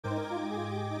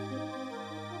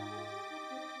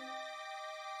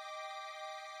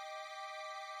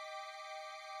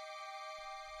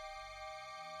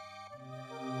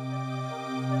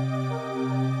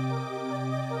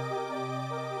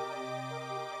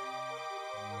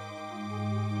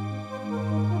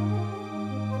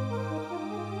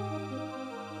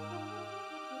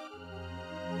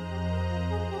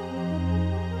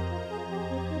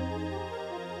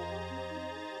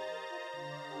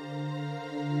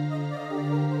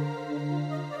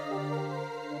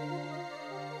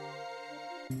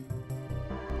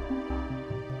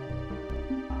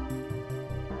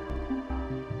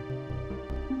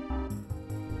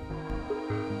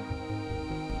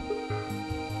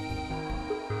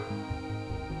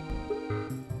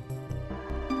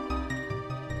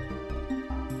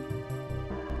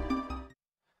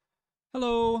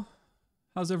Hello,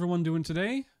 how's everyone doing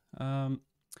today?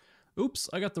 Oops,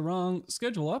 I got the wrong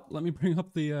schedule up. Let me bring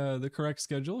up the correct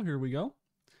schedule. Here we go.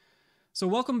 So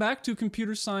welcome back to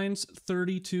Computer Science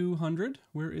 3200.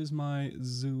 Where is my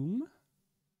Zoom?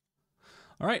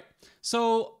 All right,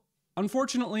 so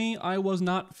unfortunately, I was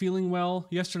not feeling well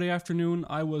yesterday afternoon.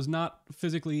 I was not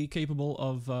physically capable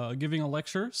of giving a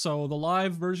lecture, so the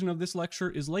live version of this lecture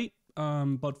is late,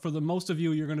 but for the most of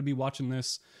you, you're going to be watching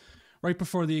this right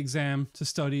before the exam to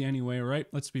study anyway, right?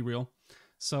 Let's be real.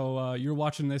 So you're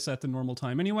watching this at the normal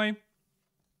time anyway.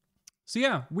 So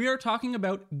yeah, we are talking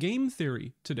about game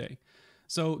theory today.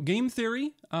 So game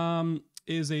theory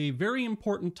is a very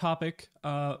important topic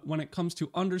when it comes to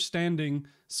understanding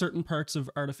certain parts of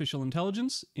artificial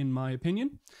intelligence, in my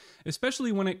opinion,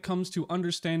 especially when it comes to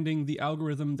understanding the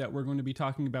algorithm that we're going to be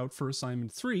talking about for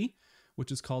assignment 3,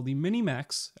 which is called the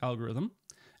minimax algorithm.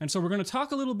 And so we're going to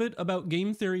talk a little bit about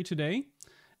game theory today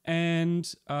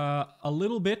and a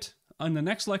little bit on the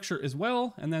next lecture as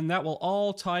well. And then that will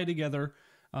all tie together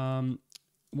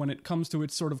when it comes to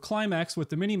its sort of climax with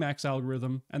the minimax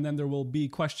algorithm. And then there will be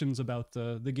questions about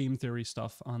the game theory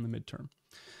stuff on the midterm.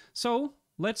 So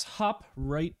let's hop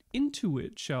right into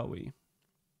it, shall we?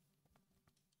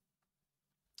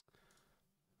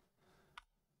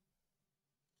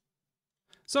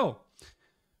 So,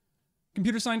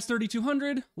 Computer Science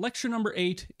 3200, lecture number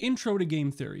 8, Intro to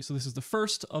Game Theory. So this is the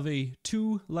first of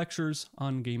 2 lectures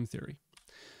on game theory.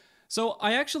 So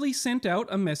I actually sent out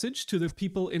a message to the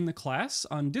people in the class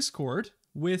on Discord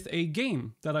with a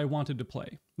game that I wanted to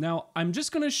play. Now, I'm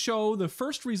just going to show the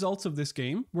first results of this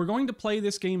game. We're going to play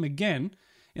this game again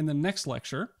in the next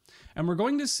lecture, and we're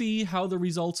going to see how the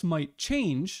results might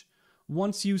change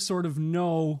once you sort of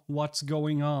know what's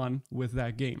going on with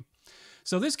that game.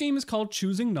 So this game is called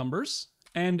Choosing Numbers,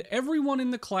 and everyone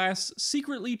in the class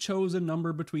secretly chose a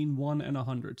number between 1 and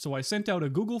 100. So I sent out a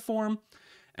Google form,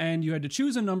 and you had to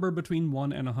choose a number between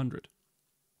 1 and 100.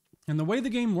 And the way the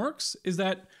game works is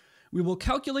that we will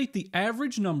calculate the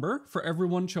average number for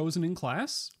everyone chosen in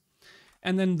class,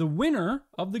 and then the winner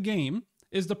of the game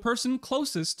is the person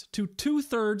closest to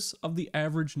 2/3 of the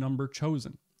average number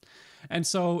chosen. And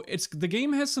so the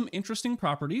game has some interesting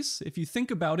properties. If you think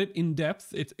about it in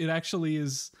depth, it actually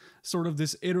is sort of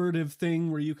this iterative thing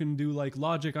where you can do like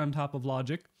logic on top of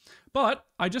logic. But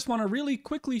I just want to really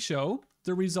quickly show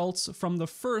the results from the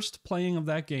first playing of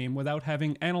that game without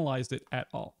having analyzed it at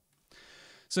all.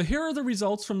 So here are the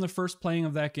results from the first playing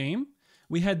of that game.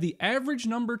 We had the average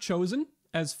number chosen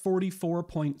as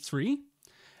 44.3.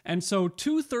 And so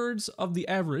 2/3 of the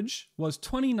average was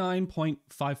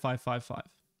 29.5555.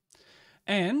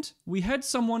 And we had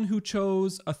someone who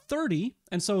chose a 30,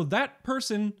 and so that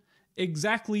person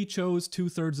exactly chose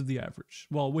 2/3 of the average.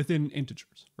 Well, within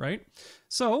integers, right?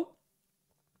 So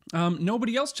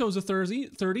nobody else chose a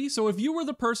 30. So if you were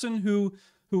the person who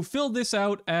filled this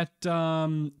out at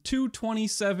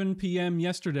 2:27 p.m.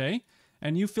 yesterday,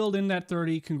 and you filled in that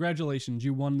 30, congratulations,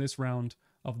 you won this round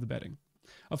of the betting.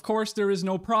 Of course, there is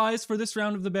no prize for this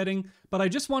round of the betting, but I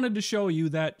just wanted to show you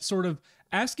that sort of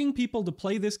asking people to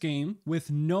play this game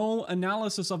with no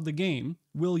analysis of the game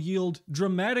will yield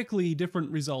dramatically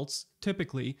different results,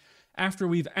 typically, after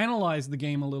we've analyzed the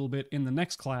game a little bit in the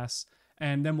next class,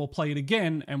 and then we'll play it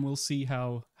again, and we'll see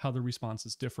how the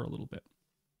responses differ a little bit.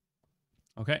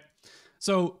 Okay,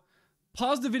 so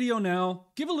pause the video now,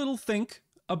 give a little think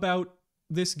about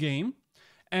this game,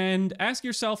 and ask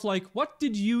yourself, like, what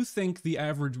did you think the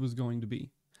average was going to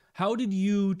be? How did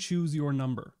you choose your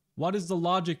number? What is the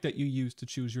logic that you use to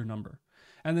choose your number?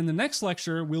 And then the next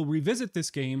lecture, we'll revisit this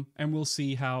game and we'll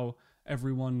see how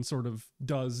everyone sort of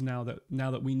does now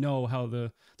that we know how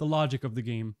the logic of the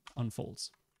game unfolds.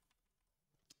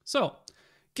 So,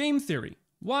 game theory.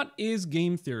 What is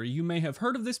game theory? You may have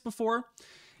heard of this before.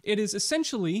 It is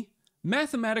essentially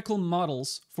mathematical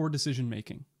models for decision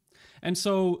making. And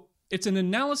so it's an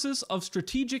analysis of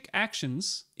strategic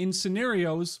actions in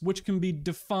scenarios which can be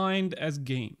defined as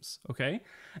games, okay?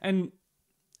 And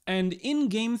in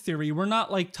game theory, we're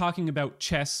not like talking about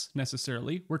chess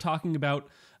necessarily. We're talking about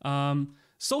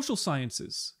social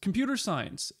sciences, computer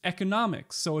science,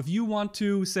 economics. So if you want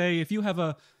to say, if you have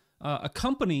a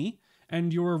company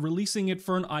and you're releasing it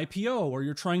for an IPO, or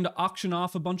you're trying to auction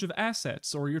off a bunch of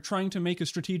assets, or you're trying to make a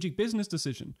strategic business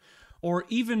decision, or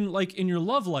even like in your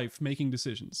love life making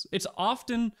decisions, it's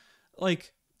often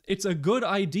like it's a good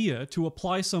idea to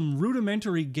apply some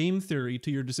rudimentary game theory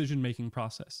to your decision-making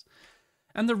process.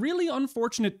 And the really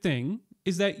unfortunate thing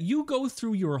is that you go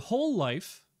through your whole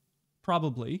life,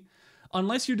 probably,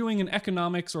 unless you're doing an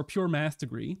economics or pure math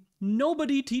degree,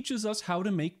 nobody teaches us how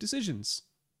to make decisions.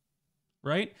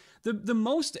 right? The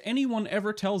most anyone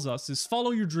ever tells us is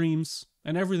follow your dreams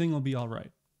and everything will be all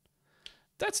right.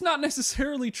 That's not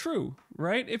necessarily true,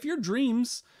 right? If your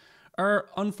dreams are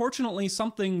unfortunately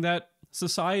something that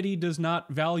society does not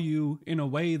value in a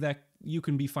way that you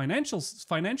can be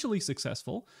financially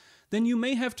successful, then you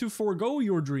may have to forego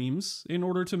your dreams in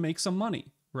order to make some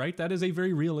money, right? That is a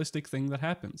very realistic thing that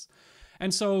happens.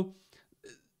 And so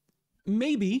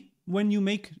maybe when you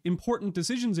make important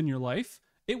decisions in your life,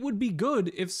 it would be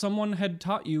good if someone had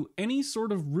taught you any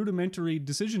sort of rudimentary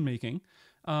decision making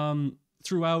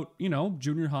throughout, you know,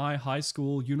 junior high, high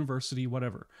school, university,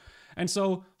 whatever. And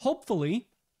so hopefully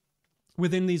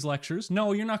within these lectures,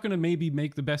 no, you're not going to maybe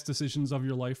make the best decisions of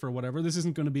your life or whatever. This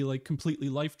isn't going to be like completely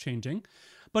life-changing,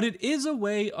 but it is a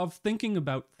way of thinking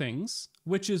about things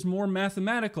which is more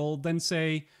mathematical than,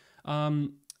 say,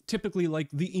 typically like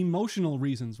the emotional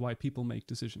reasons why people make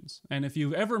decisions. And if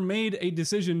you've ever made a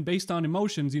decision based on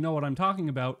emotions, you know what I'm talking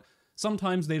about.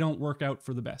 Sometimes they don't work out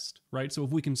for the best, right? So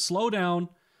if we can slow down,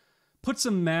 put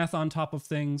some math on top of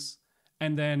things,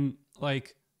 and then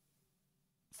like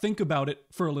think about it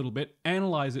for a little bit,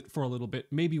 analyze it for a little bit,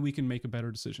 maybe we can make a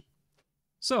better decision.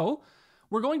 So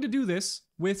we're going to do this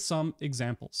with some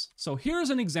examples. So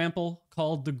here's an example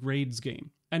called the grades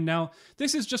game. And now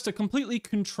this is just a completely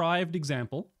contrived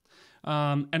example.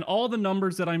 And all the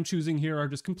numbers that I'm choosing here are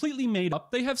just completely made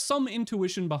up. They have some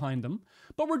intuition behind them,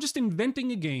 but we're just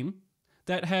inventing a game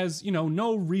that has, you know,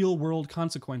 no real world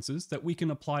consequences that we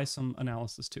can apply some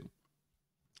analysis to.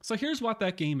 So here's what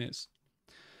that game is.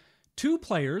 Two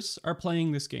players are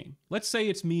playing this game. Let's say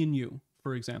it's me and you,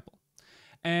 for example.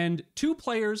 And two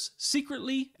players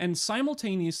secretly and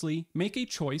simultaneously make a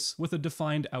choice with a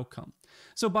defined outcome.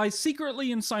 So by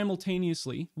secretly and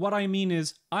simultaneously, what I mean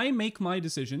is I make my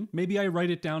decision, maybe I write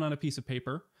it down on a piece of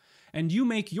paper, and you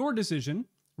make your decision,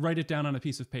 write it down on a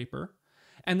piece of paper,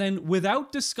 and then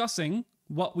without discussing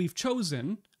what we've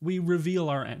chosen, we reveal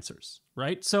our answers,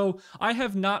 right? So I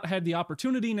have not had the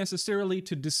opportunity necessarily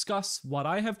to discuss what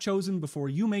I have chosen before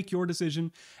you make your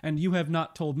decision, and you have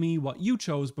not told me what you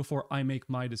chose before I make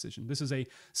my decision. This is a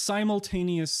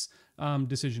simultaneous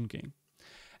decision game.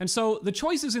 And so the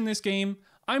choices in this game,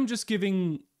 I'm just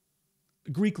giving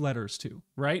Greek letters to,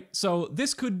 right? So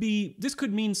this could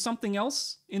mean something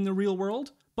else in the real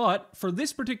world, but for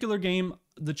this particular game,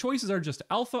 the choices are just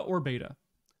alpha or beta.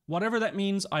 Whatever that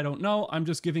means, I don't know. I'm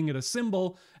just giving it a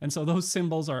symbol, and so those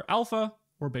symbols are alpha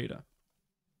or beta.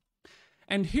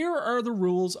 And here are the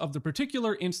rules of the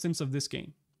particular instance of this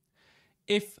game.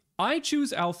 If I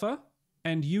choose alpha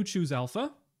and you choose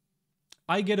alpha,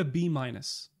 I get a B-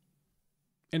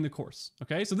 in the course,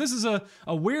 okay? So this is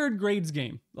a weird grades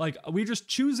game. Like, we're just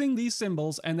choosing these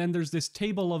symbols, and then there's this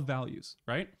table of values,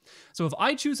 right? So if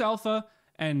I choose alpha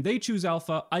and they choose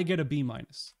alpha, I get a B-.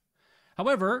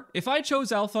 However, if I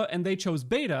chose alpha and they chose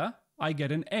beta, I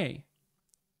get an A.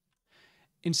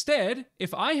 Instead,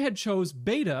 if I had chose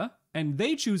beta and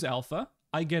they choose alpha,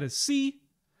 I get a C.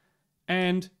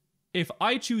 And if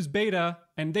I choose beta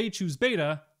and they choose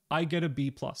beta, I get a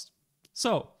B+.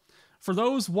 So, for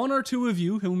those one or two of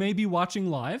you who may be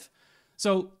watching live,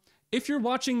 so if you're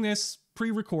watching this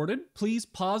pre-recorded, please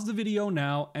pause the video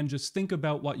now and just think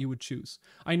about what you would choose.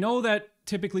 I know that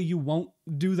typically you won't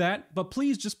do that, but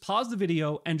please just pause the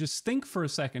video and just think for a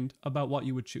second about what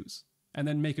you would choose, and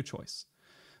then make a choice.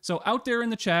 So out there in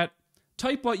the chat,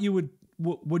 type what you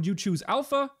would you choose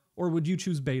alpha or would you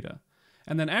choose beta?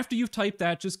 And then after you've typed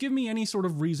that, just give me any sort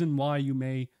of reason why you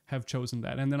may have chosen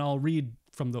that, and then I'll read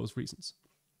from those reasons.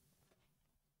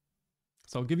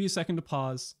 So I'll give you a second to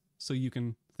pause so you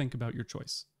can think about your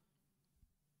choice.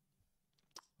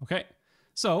 Okay,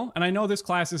 so, and I know this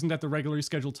class isn't at the regularly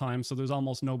scheduled time, so there's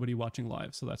almost nobody watching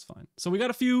live, so that's fine. So we got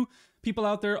a few people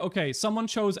out there. Okay, someone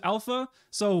chose alpha.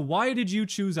 So why did you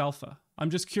choose alpha? I'm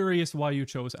just curious why you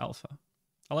chose alpha.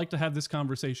 I like to have this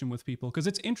conversation with people because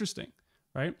it's interesting,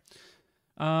 right?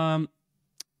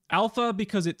 Alpha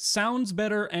because it sounds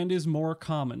better and is more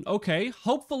common. Okay,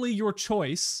 hopefully your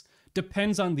choice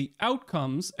depends on the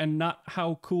outcomes and not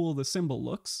how cool the symbol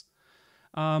looks.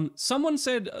 Someone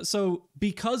said, so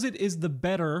because it is the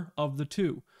better of the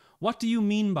two. What do you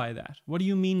mean by that? What do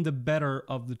you mean the better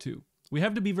of the two? We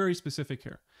have to be very specific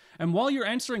here. And while you're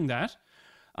answering that,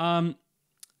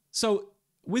 so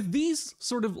with these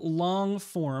sort of long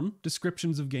form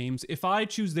descriptions of games, if I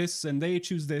choose this and they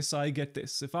choose this, I get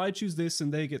this. If I choose this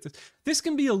and they get this, this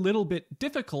can be a little bit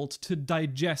difficult to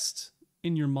digest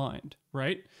in your mind,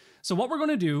 right? So what we're going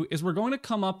to do is we're going to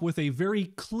come up with a very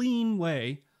clean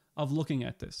way of looking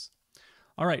at this.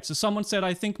 All right, so someone said,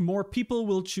 I think more people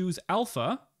will choose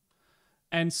alpha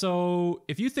And so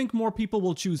if you think more people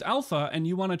will choose alpha and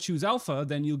you want to choose alpha,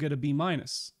 then you'll get a B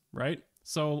minus, right?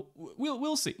 So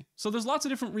we'll see. So there's lots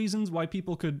of different reasons why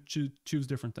people could choose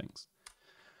different things.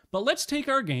 But let's take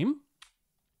our game,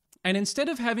 and instead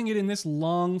of having it in this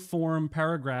long form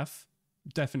paragraph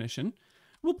definition,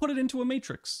 we'll put it into a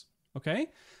matrix, okay?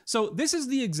 So this is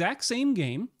the exact same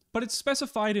game, but it's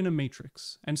specified in a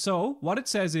matrix. And so what it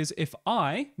says is if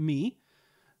I, me,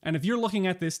 and if you're looking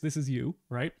at this, this is you,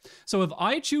 right? So if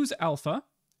I choose alpha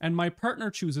and my partner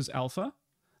chooses alpha,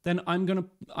 then I'm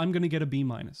gonna get a B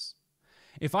minus.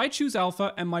 If I choose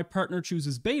alpha and my partner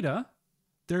chooses beta,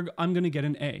 I'm gonna get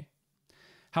an A.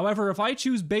 However, if I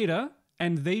choose beta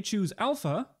and they choose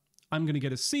alpha, I'm gonna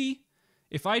get a C.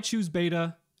 If I choose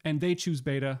beta and they choose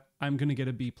beta, I'm gonna get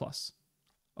a B plus.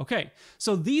 Okay,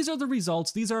 so these are the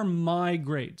results. These are my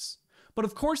grades. But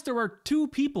of course, there are two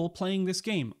people playing this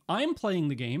game. I'm playing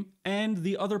the game, and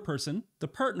the other person, the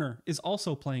partner, is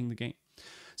also playing the game.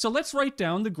 So let's write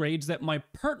down the grades that my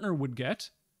partner would get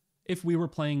if we were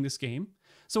playing this game.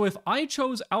 So if I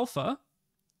chose alpha,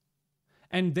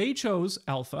 and they chose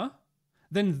alpha,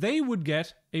 then they would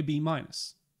get a B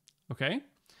minus. Okay?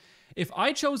 If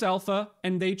I chose alpha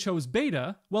and they chose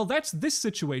beta, well, that's this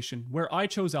situation where I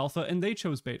chose alpha and they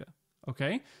chose beta.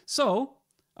 Okay? So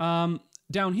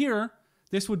down here,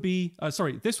 this would be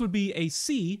a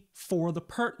C for the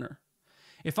partner.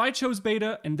 If I chose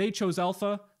beta and they chose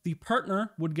alpha, the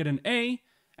partner would get an A,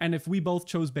 and if we both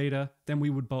chose beta,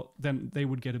 then they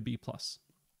would get a B plus.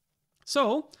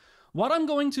 So what I'm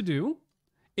going to do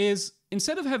is,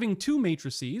 instead of having two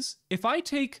matrices, if I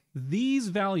take these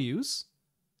values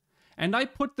and I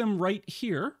put them right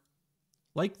here,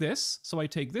 like this, so I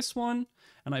take this one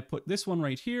and I put this one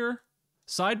right here,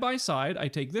 side by side, I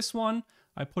take this one,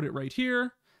 I put it right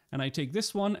here, and I take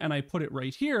this one and I put it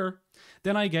right here,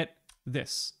 then I get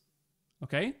this.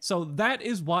 Okay, so that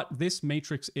is what this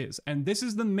matrix is. And this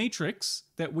is the matrix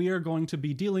that we are going to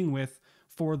be dealing with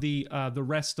for the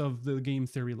rest of the game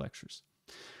theory lectures.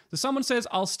 So someone says,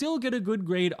 I'll still get a good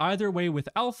grade either way with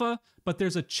alpha, but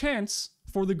there's a chance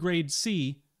for the grade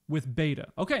C with beta.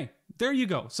 Okay, there you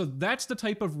go. So that's the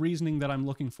type of reasoning that I'm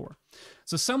looking for.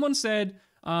 So someone said,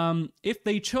 if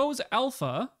they chose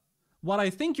alpha, what I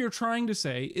think you're trying to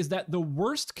say is that the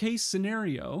worst case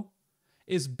scenario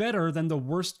is better than the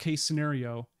worst case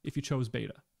scenario if you chose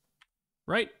beta,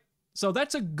 right? So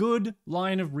that's a good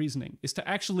line of reasoning, is to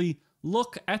actually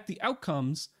look at the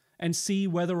outcomes and see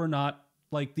whether or not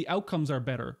like the outcomes are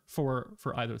better for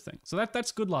either thing. So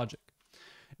that's good logic.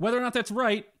 Whether or not that's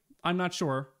right, I'm not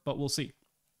sure, but we'll see.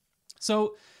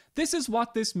 So this is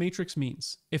what this matrix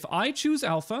means. If I choose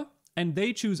alpha and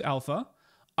they choose alpha,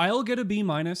 I'll get a B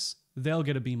minus, they'll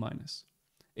get a B minus.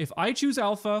 If I choose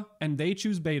alpha and they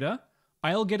choose beta,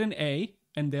 I'll get an A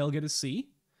and they'll get a C.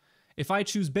 If I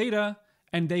choose beta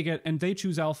and they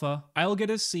choose alpha, I'll get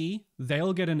a C,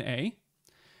 they'll get an A.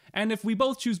 And if we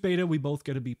both choose beta, we both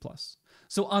get a B plus.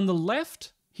 So on the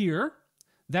left here,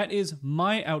 that is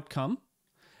my outcome,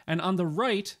 and on the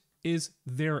right is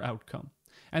their outcome.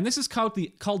 And this is called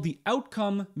the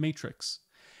outcome matrix.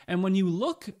 And when you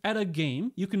look at a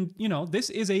game, you can, this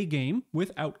is a game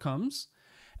with outcomes,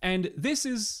 and this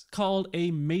is called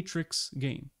a matrix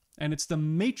game. And it's the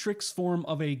matrix form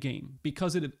of a game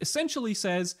because it essentially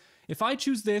says, if I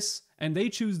choose this and they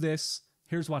choose this,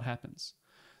 here's what happens.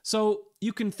 So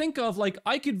you can think of, like,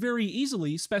 I could very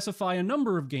easily specify a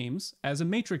number of games as a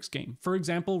matrix game. For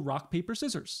example, rock, paper,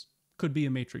 scissors could be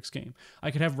a matrix game.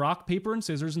 I could have rock, paper, and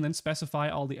scissors and then specify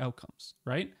all the outcomes,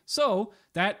 right? So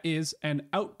that is an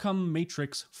outcome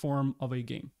matrix form of a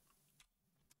game.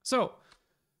 So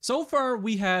far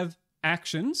we have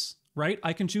actions, right?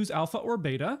 I can choose alpha or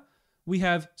beta. We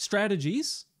have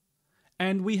strategies,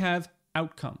 and we have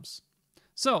outcomes.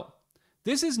 So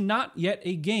this is not yet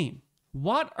a game.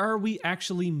 What are we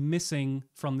actually missing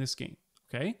from this game?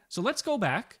 Okay, so let's go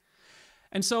back.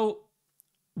 And so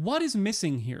what is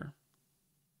missing here?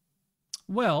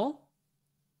 Well,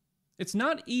 it's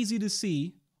not easy to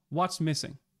see what's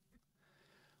missing.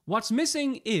 What's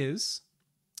missing is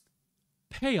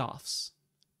payoffs.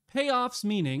 Payoffs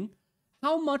meaning,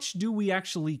 how much do we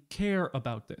actually care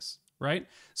about this, right?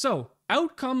 So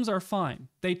outcomes are fine.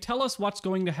 They tell us what's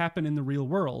going to happen in the real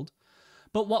world.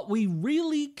 But what we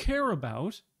really care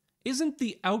about isn't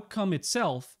the outcome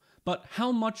itself, but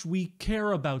how much we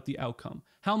care about the outcome,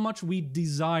 how much we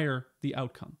desire the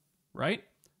outcome, right?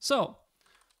 So,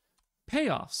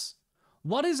 payoffs.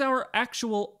 What is our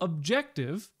actual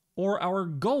objective or our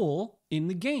goal in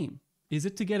the game? Is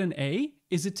it to get an A?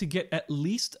 Is it to get at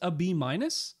least a B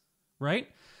minus, right?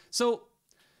 So,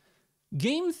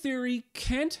 game theory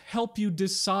can't help you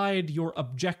decide your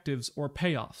objectives or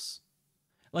payoffs.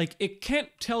 Like, it can't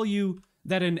tell you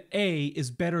that an A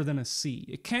is better than a C.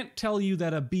 It can't tell you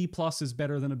that a B plus is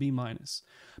better than a B minus.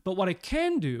 But what it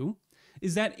can do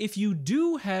is that if you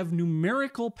do have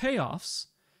numerical payoffs,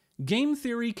 game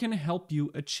theory can help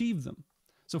you achieve them.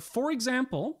 So for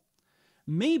example,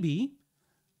 maybe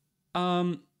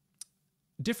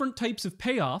different types of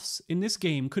payoffs in this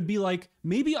game could be like,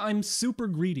 maybe I'm super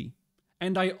greedy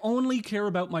and I only care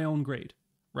about my own grade,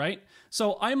 right?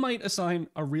 So I might assign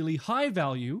a really high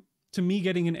value to me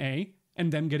getting an A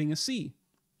and them getting a C.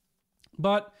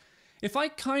 But if I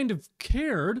kind of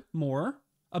cared more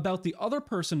about the other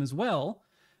person as well,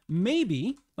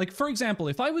 maybe, like for example,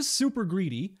 if I was super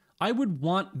greedy, I would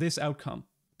want this outcome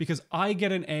because I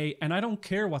get an A and I don't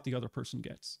care what the other person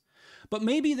gets. But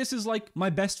maybe this is like my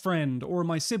best friend or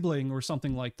my sibling or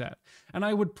something like that. And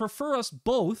I would prefer us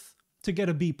both to get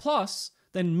a B plus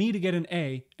than me to get an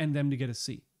A and them to get a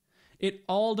C. It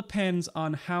all depends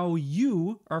on how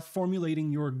you are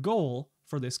formulating your goal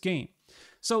for this game.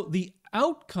 So the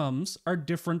outcomes are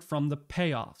different from the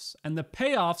payoffs, and the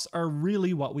payoffs are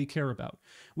really what we care about.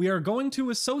 We are going to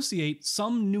associate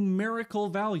some numerical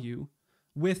value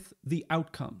with the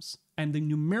outcomes, and the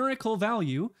numerical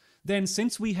value, then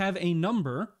since we have a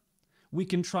number, we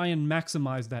can try and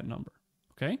maximize that number,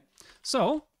 okay?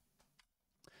 So,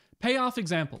 payoff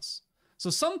examples. So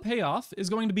some payoff is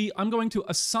going to be, I'm going to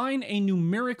assign a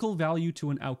numerical value to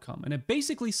an outcome, and it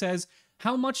basically says,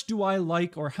 how much do I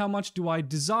like or how much do I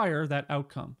desire that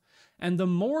outcome? And the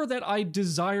more that I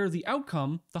desire the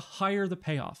outcome, the higher the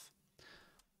payoff.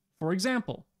 For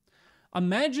example,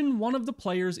 imagine one of the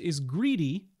players is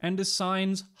greedy and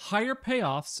assigns higher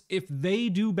payoffs if they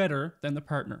do better than the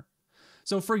partner.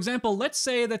 So for example, let's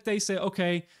say that they say,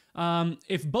 okay,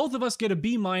 if both of us get a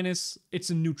B minus, it's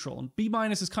a neutral. And B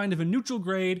minus is kind of a neutral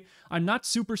grade. I'm not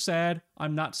super sad.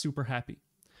 I'm not super happy.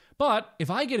 But if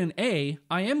I get an A,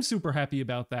 I am super happy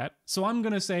about that. So I'm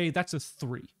going to say that's a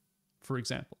 3, for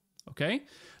example. Okay?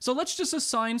 So let's just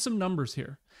assign some numbers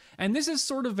here. And this is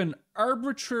sort of an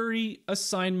arbitrary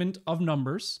assignment of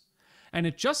numbers. And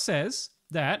it just says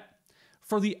that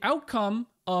for the outcome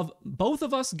of both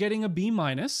of us getting a B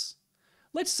minus,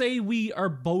 let's say we are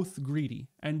both greedy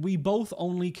and we both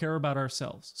only care about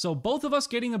ourselves. So both of us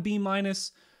getting a B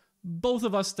minus, both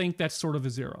of us think that's sort of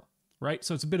a 0, right?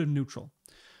 So it's a bit of neutral.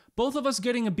 Both of us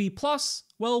getting a B plus,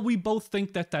 well, we both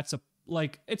think that that's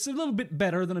it's a little bit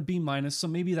better than a B minus, so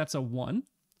maybe that's a 1,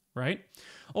 right?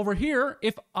 Over here,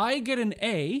 if I get an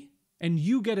A and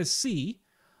you get a C,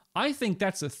 I think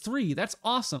that's a 3. That's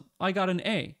awesome. I got an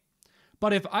A.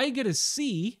 But if I get a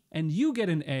C and you get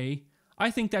an A, I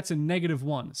think that's a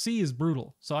 -1. C is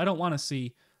brutal, so I don't want a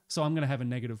C, so I'm going to have a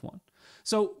 -1.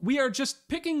 So we are just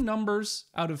picking numbers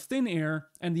out of thin air,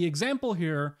 and the example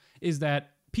here is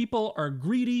that people are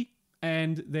greedy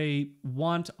and they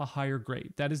want a higher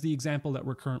grade. That is the example that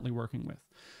we're currently working with.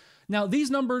 Now,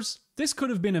 these numbers, this could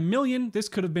have been 1,000,000, this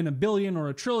could have been 1,000,000,000 or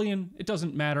 1,000,000,000. It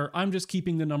doesn't matter. I'm just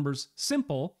keeping the numbers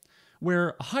simple,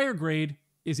 where a higher grade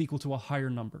is equal to a higher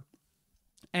number.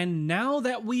 And now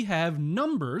that we have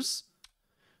numbers,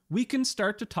 we can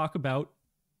start to talk about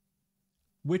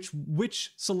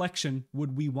which selection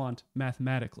would we want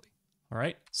mathematically. All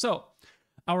right? So,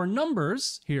 our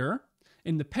numbers here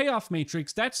in the payoff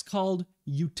matrix, that's called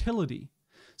utility.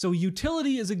 So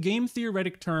utility is a game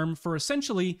theoretic term for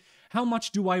essentially how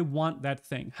much do I want that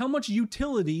thing? How much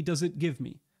utility does it give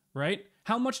me, right?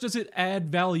 How much does it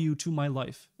add value to my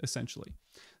life, essentially?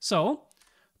 So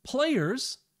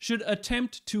players should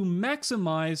attempt to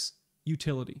maximize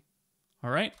utility, all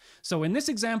right? So in this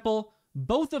example,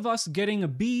 both of us getting a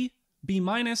B, B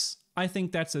minus, I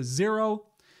think that's a 0.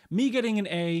 Me getting an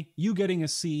A, you getting a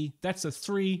C, that's a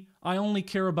 3. I only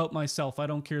care about myself. I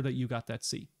don't care that you got that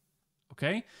C.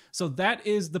 Okay? So that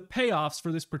is the payoffs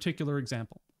for this particular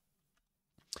example.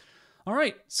 All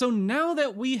right, so now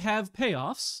that we have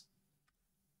payoffs,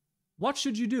 what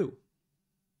should you do?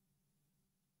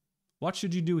 What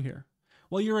should you do here?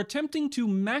 Well, you're attempting to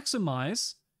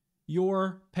maximize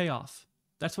your payoff.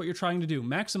 That's what you're trying to do,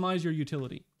 maximize your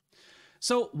utility.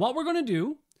 So what we're going to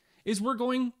do is we're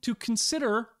going to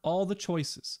consider all the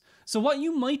choices. So what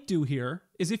you might do here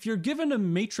is if you're given a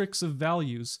matrix of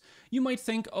values, you might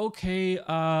think, okay,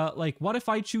 like what if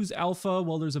I choose alpha?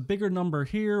 Well, there's a bigger number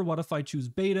here. What if I choose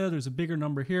beta? There's a bigger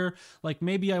number here. Like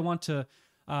maybe I want to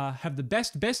have the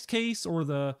best case or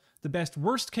the best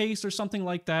worst case or something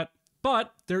like that.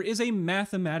 But there is a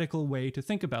mathematical way to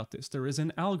think about this. There is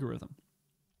an algorithm.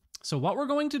 So what we're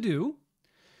going to do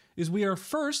is we are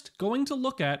first going to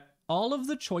look at all of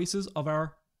the choices of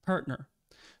our partner.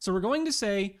 So we're going to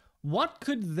say, what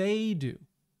could they do?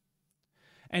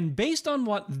 And based on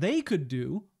what they could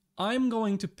do, I'm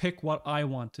going to pick what I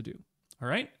want to do. All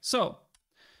right? So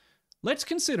let's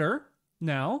consider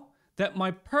now that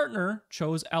my partner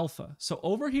chose alpha. So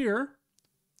over here,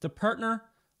 the partner,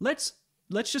 let's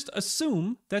just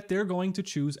assume that they're going to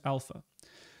choose alpha.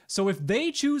 So if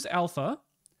they choose alpha,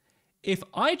 if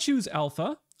I choose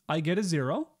alpha, I get a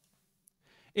 0.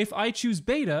 If I choose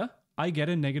beta, I get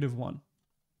a -1.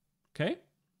 Okay?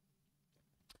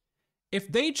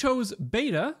 If they chose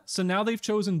beta, so now they've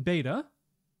chosen beta,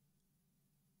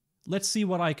 let's see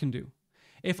what I can do.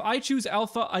 If I choose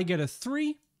alpha, I get a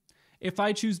 3. If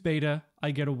I choose beta,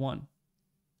 I get a 1.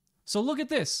 So look at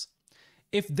this.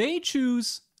 If they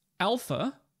choose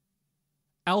alpha,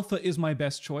 alpha is my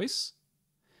best choice.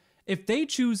 If they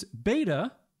choose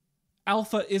beta,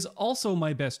 alpha is also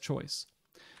my best choice.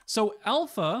 So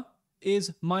alpha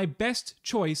is my best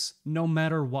choice no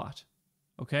matter what.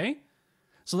 Okay?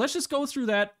 So let's just go through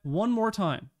that one more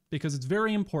time because it's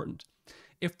very important.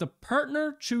 If the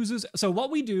partner chooses, so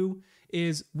what we do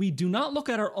is we do not look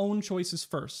at our own choices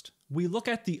first. We look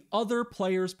at the other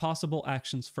player's possible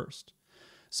actions first.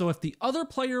 So if the other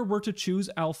player were to choose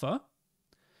alpha,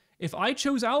 if I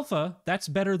chose alpha, that's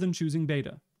better than choosing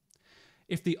beta.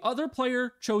 If the other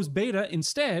player chose beta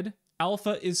instead,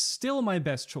 alpha is still my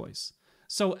best choice.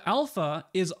 So alpha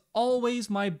is always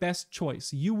my best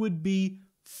choice. You would be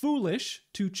foolish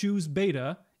to choose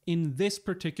beta in this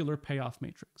particular payoff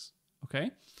matrix.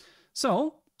 Okay?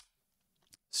 So,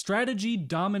 strategy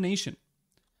domination.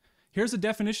 Here's a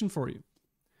definition for you.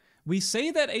 We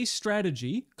say that a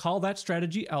strategy, call that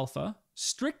strategy alpha,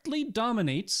 strictly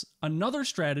dominates another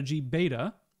strategy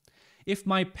beta if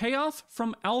my payoff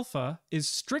from alpha is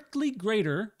strictly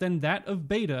greater than that of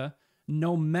beta,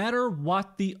 no matter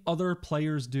what the other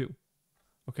players do.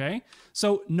 Okay?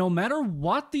 So no matter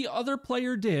what the other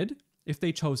player did, if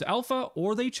they chose alpha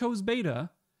or they chose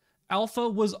beta, alpha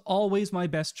was always my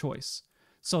best choice.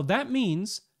 So that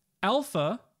means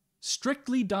alpha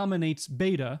strictly dominates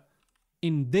beta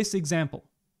in this example.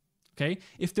 Okay?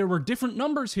 If there were different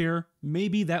numbers here,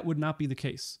 maybe that would not be the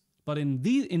case. But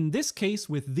in this case,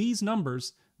 with these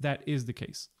numbers, that is the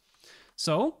case.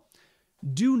 So,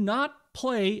 do not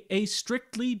play a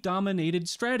strictly dominated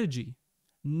strategy.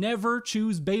 Never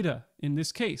choose beta in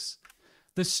this case.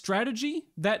 The strategy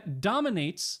that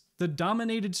dominates the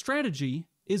dominated strategy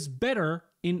is better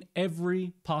in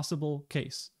every possible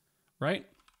case, right?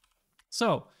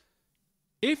 So,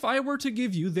 if I were to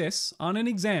give you this on an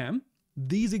exam,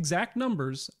 these exact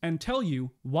numbers, and tell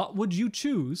you what would you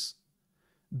choose,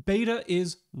 beta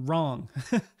is wrong.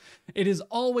 It is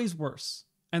always worse.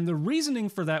 And the reasoning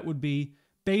for that would be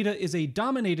beta is a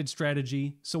dominated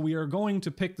strategy, so we are going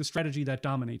to pick the strategy that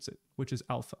dominates it, which is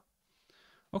alpha.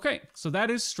 Okay, so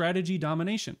that is strategy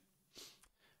domination.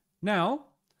 Now,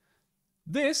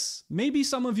 this, maybe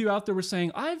some of you out there were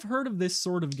saying, I've heard of this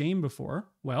sort of game before.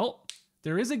 Well,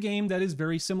 there is a game that is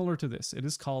very similar to this. It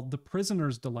is called the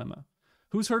Prisoner's Dilemma.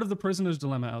 Who's heard of the Prisoner's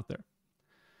Dilemma out there?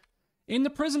 In the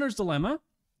Prisoner's Dilemma,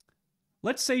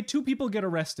 let's say two people get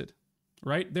arrested,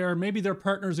 right? Maybe they're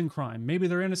partners in crime. Maybe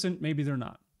they're innocent, maybe they're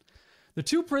not. The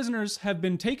two prisoners have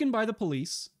been taken by the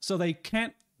police, so they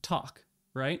can't talk,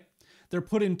 right? They're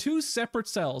put in two separate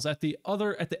cells at the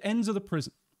ends of the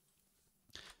prison.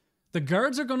 The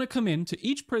guards are going to come in to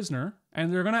each prisoner,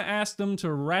 and they're going to ask them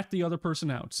to rat the other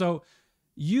person out. So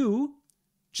you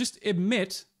just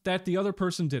admit that the other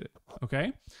person did it,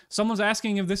 okay? Someone's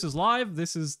asking if this is live.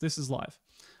 This is live.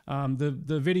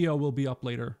 The video will be up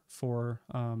later for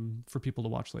people to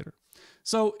watch later.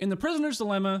 So in the Prisoner's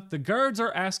Dilemma, the guards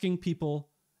are asking people,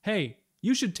 hey,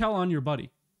 you should tell on your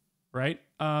buddy, right?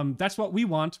 That's what we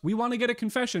want. We want to get a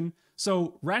confession,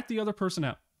 so rat the other person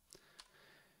out.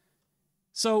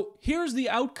 So here's the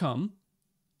outcome.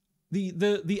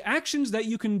 The actions that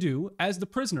you can do as the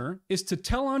prisoner is to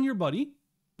tell on your buddy,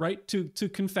 right? To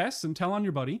confess and tell on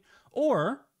your buddy,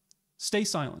 or stay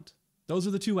silent. Those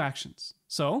are the two actions.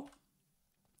 So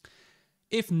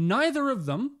if neither of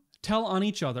them tell on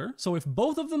each other, so if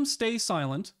both of them stay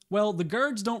silent, well, the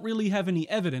guards don't really have any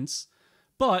evidence,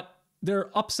 but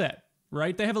they're upset,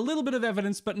 right? They have a little bit of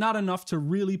evidence, but not enough to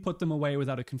really put them away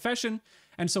without a confession.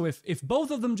 And so if both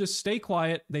of them just stay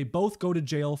quiet, they both go to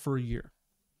jail for a year.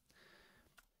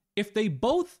 If they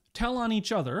both tell on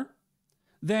each other,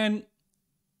 then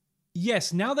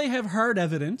yes, now they have hard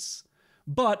evidence,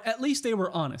 but at least they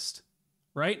were honest,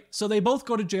 right? So they both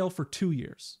go to jail for 2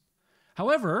 years.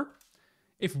 However,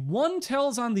 if one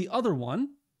tells on the other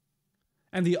one,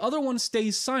 and the other one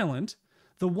stays silent,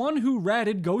 the one who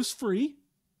ratted goes free,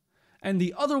 and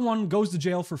the other one goes to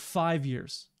jail for 5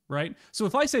 years, right? So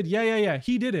if I said, yeah,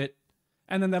 he did it,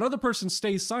 and then that other person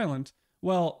stays silent,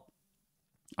 well,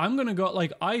 I'm going to go,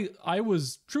 like, I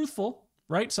was truthful,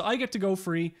 right? So I get to go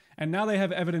free, and now they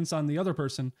have evidence on the other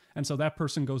person, and so that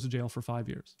person goes to jail for 5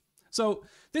 years. So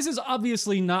this is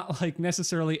obviously not like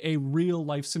necessarily a real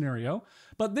life scenario,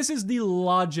 but this is the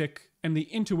logic and the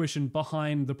intuition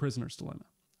behind the prisoner's dilemma,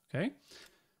 okay?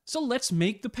 So let's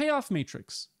make the payoff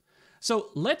matrix. So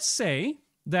let's say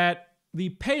that the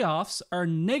payoffs are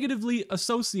negatively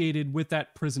associated with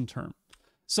that prison term.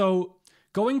 So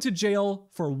going to jail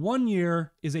for 1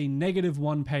 year is a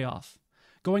 -1 payoff.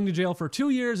 Going to jail for 2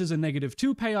 years is a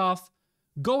 -2 payoff.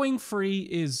 Going free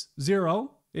is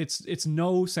 0. It's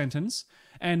no sentence.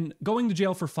 And going to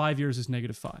jail for 5 years is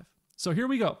 -5. So here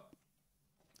we go.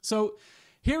 So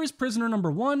here is prisoner number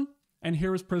 1, and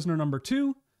here is prisoner number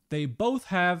 2. They both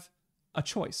have a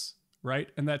choice,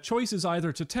 right? And that choice is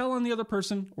either to tell on the other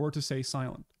person or to stay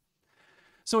silent.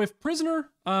 So if prisoner,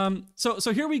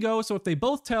 so here we go. So if they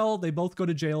both tell, they both go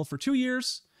to jail for 2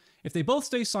 years. If they both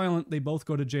stay silent, they both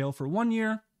go to jail for 1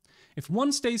 year. If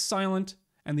one stays silent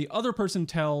and the other person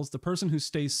tells, the person who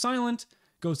stays silent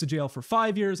goes to jail for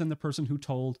 5 years, and the person who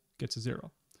told gets a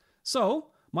 0.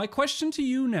 So my question to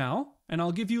you now, and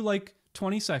I'll give you like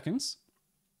 20 seconds,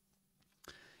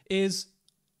 is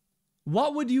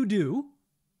what would you do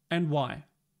and why?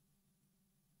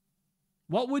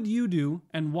 What would you do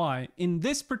and why in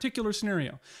this particular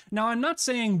scenario? Now, I'm not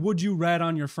saying, would you rat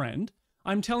on your friend?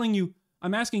 I'm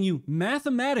asking you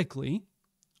mathematically,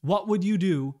 what would you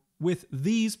do with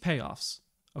these payoffs?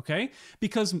 Okay?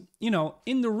 Because,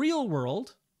 in the real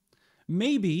world,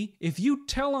 maybe if you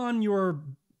tell on your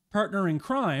partner in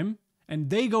crime and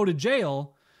they go to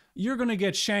jail, you're going to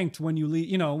get shanked when you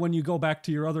leave, when you go back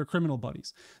to your other criminal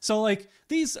buddies. So like,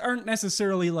 these aren't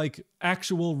necessarily like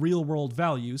actual real world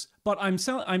values, but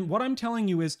what I'm telling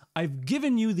you is I've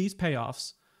given you these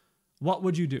payoffs. What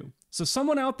would you do? So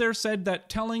someone out there said that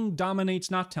telling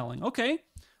dominates not telling. Okay,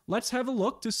 let's have a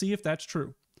look to see if that's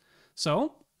true.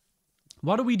 So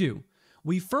what do?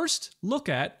 We first look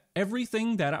at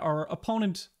everything that our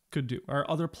opponent could do, our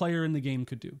other player in the game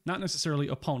could do. Not necessarily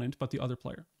opponent, but the other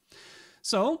player.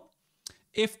 So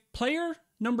if prisoner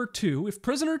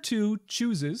 2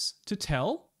 chooses to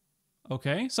tell,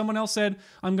 okay, someone else said,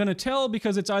 I'm going to tell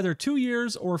because it's either 2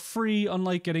 years or free,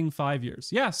 unlike getting 5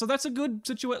 years. Yeah, so that's a good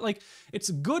situation. Like,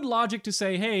 it's good logic to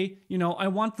say, hey, I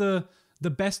want the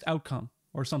best outcome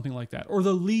or something like that, or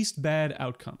the least bad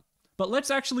outcome. But let's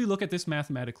actually look at this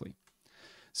mathematically.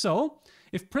 So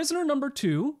if prisoner number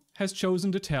 2 has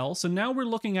chosen to tell, so now we're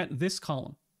looking at this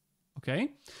column,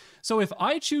 okay? So if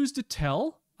I choose to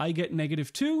tell, I get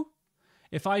 -2.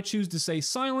 If I choose to stay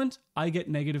silent, I get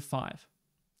 -5.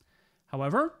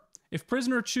 However, if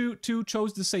prisoner 2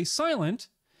 chose to stay silent,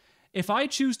 if I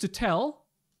choose to tell,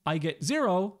 I get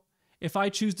 0. If I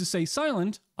choose to stay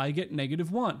silent, I get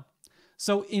 -1.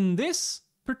 So in this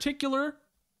particular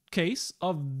case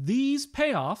of these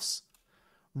payoffs,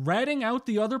 ratting out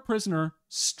the other prisoner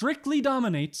strictly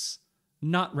dominates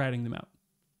not ratting them out,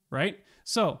 right?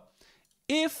 So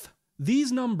if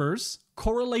these numbers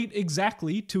correlate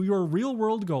exactly to your real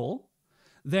world goal,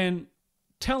 then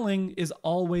telling is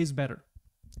always better.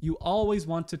 You always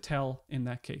want to tell in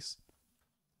that case.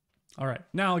 All right.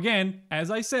 Now, again, as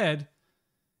I said,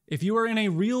 if you are in a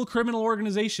real criminal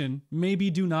organization, maybe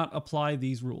do not apply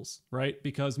these rules, right?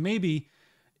 Because maybe,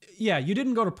 yeah, you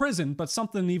didn't go to prison, but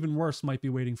something even worse might be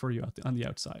waiting for you on the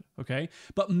outside, okay?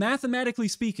 But mathematically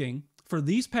speaking, for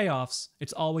these payoffs,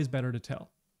 it's always better to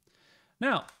tell.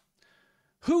 Now,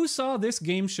 who saw this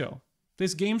game show?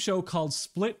 This game show called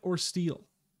Split or Steal.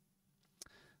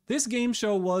 This game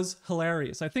show was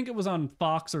hilarious. I think it was on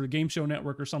Fox or Game Show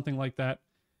Network or something like that.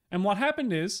 And what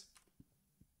happened is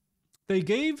they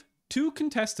gave 2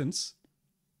 contestants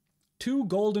 2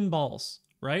 golden balls,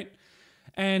 right?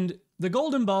 And the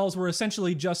golden balls were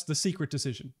essentially just the secret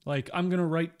decision. Like, I'm going to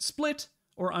write split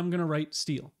or I'm going to write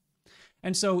steal.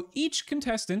 And so each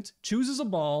contestant chooses a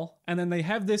ball, and then they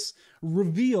have this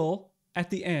reveal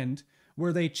at the end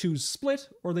where they choose split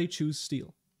or they choose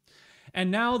steal.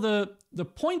 And now the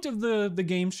point of the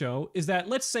game show is that,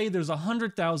 let's say there's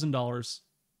 $100,000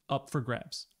 up for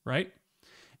grabs, right?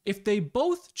 If they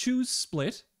both choose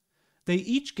split, they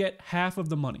each get half of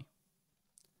the money.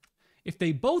 If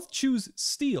they both choose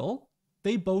steal,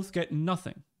 they both get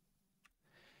nothing.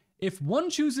 If one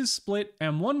chooses split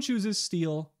and one chooses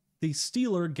steal, the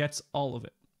stealer gets all of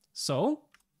it. So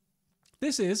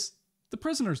this is the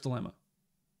prisoner's dilemma,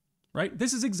 right?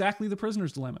 This is exactly the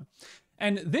prisoner's dilemma.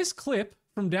 And this clip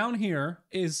from down here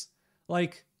is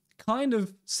like kind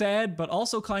of sad, but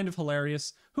also kind of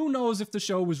hilarious. Who knows if the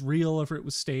show was real or if it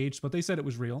was staged, but they said it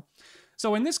was real.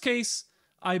 So in this case,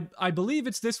 I believe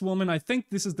it's this woman. I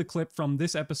think this is the clip from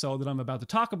this episode that I'm about to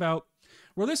talk about,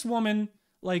 where this woman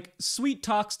like sweet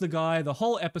talks the guy the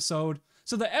whole episode.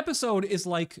 So the episode is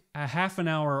like a half an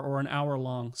hour or an hour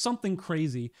long, something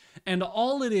crazy. And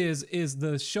all it is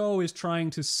the show is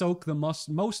trying to soak the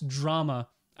most drama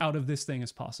out of this thing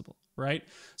as possible, right?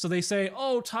 So they say,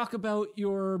 oh, talk about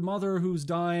your mother who's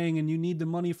dying and you need the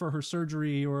money for her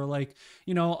surgery, or like,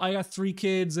 you know, I got 3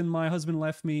 kids and my husband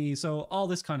left me. So all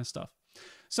this kind of stuff.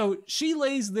 So she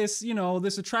lays this, you know,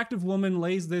 this attractive woman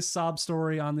lays this sob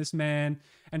story on this man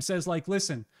and says like,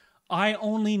 listen, I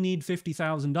only need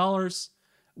 $50,000.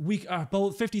 We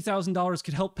both $50,000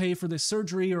 could help pay for this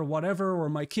surgery or whatever, or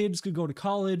my kids could go to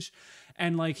college.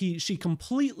 And like she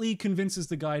completely convinces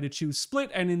the guy to choose split,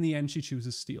 and in the end she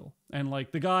chooses steal. And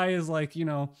like the guy is like, you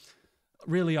know,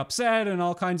 really upset and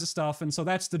all kinds of stuff. And so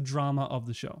that's the drama of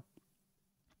the show.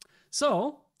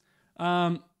 So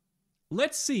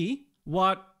let's see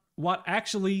what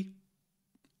actually,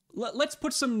 let's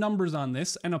put some numbers on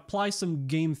this and apply some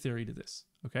game theory to this.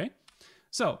 Okay.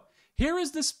 So here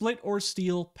is the split or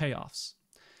steal payoffs.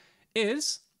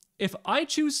 Is if I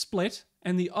choose split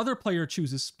and the other player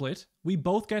chooses split, we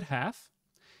both get half.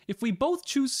 If we both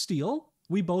choose steal,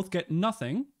 we both get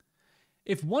nothing.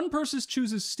 If one person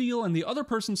chooses steal and the other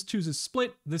person chooses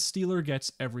split, the stealer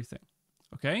gets everything.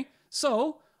 Okay?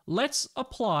 So let's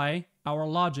apply our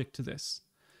logic to this.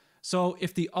 So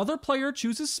if the other player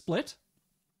chooses split,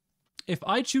 if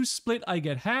I choose split, I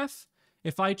get half.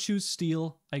 If I choose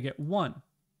steal, I get 1.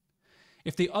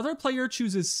 If the other player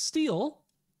chooses steal,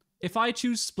 if I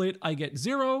choose split, I get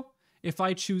 0. If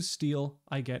I choose steal,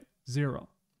 I get 0.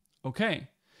 Okay,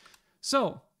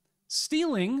 so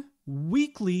stealing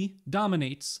weakly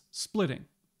dominates splitting.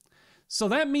 So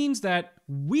that means that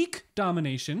weak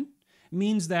domination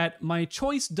means that my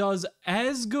choice does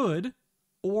as good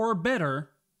or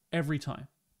better every time.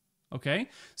 Okay,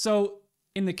 so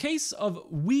in the case of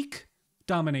weak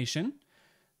domination,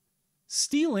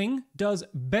 stealing does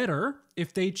better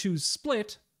if they choose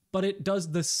split, but it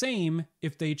does the same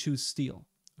if they choose steal.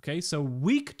 Okay, so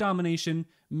weak domination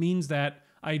means that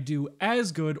I do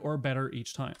as good or better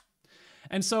each time.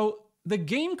 And so the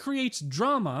game creates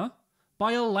drama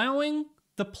by allowing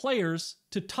the players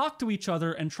to talk to each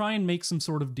other and try and make some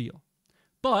sort of deal.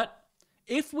 But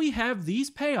if we have these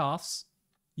payoffs,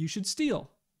 you should steal,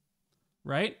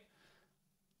 right?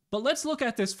 But let's look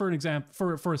at this for an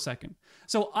example for a second.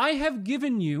 So I have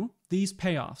given you these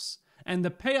payoffs, and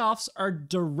the payoffs are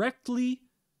directly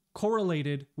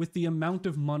correlated with the amount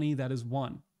of money that is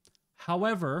won.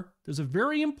 However, there's a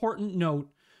very important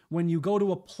note when you go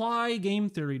to apply game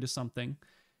theory to something,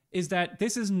 is that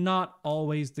this is not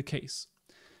always the case.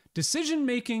 Decision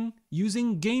making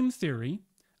using game theory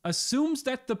assumes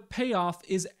that the payoff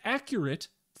is accurate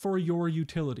for your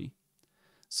utility.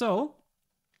 So,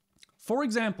 for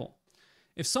example,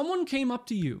 if someone came up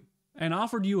to you and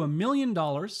offered you $1 million,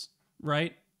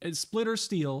 right, split or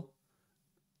steal,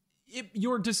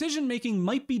 your decision making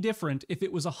might be different if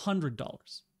it was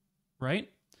 $100, right?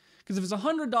 Because if it's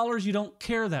 $100, you don't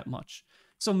care that much.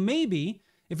 So maybe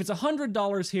if it's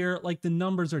 $100 here, like the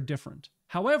numbers are different.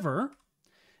 However,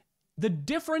 the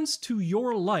difference to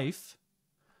your life,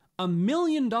 $1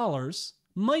 million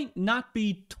might not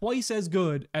be twice as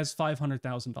good as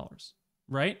 $500,000,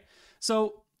 right?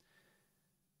 So,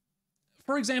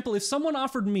 for example, if someone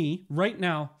offered me right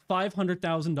now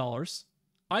 $500,000,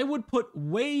 I would put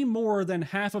way more than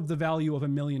half of the value of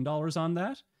 $1 million on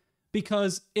that,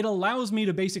 because it allows me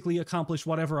to basically accomplish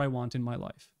whatever I want in my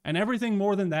life. And everything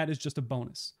more than that is just a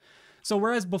bonus. So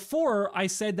whereas before I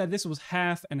said that this was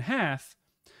half and half,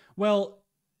 well,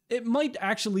 it might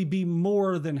actually be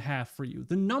more than half for you.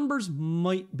 The numbers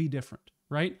might be different,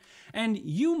 right? And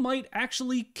you might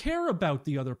actually care about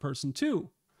the other person too.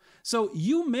 So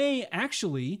you may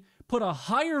actually put a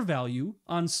higher value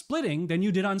on splitting than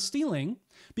you did on stealing,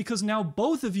 because now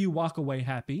both of you walk away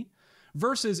happy,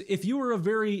 versus if you were a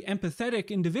very empathetic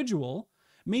individual,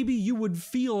 maybe you would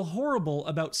feel horrible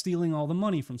about stealing all the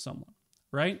money from someone,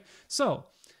 right? So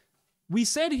we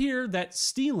said here that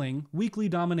stealing weakly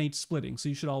dominates splitting, so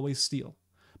you should always steal.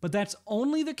 But that's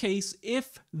only the case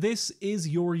if this is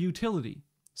your utility.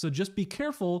 So just be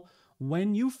careful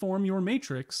when you form your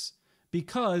matrix,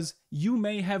 because you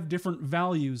may have different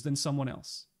values than someone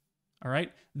else. All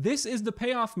right? This is the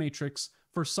payoff matrix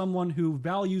for someone who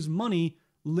values money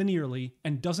linearly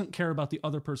and doesn't care about the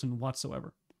other person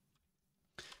whatsoever.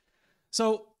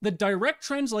 So the direct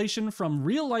translation from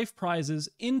real life prizes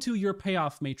into your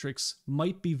payoff matrix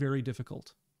might be very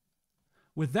difficult.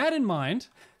 with that in mind,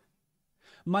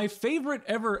 my favorite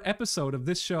ever episode of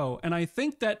this show, and I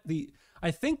think that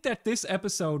this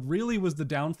episode really was the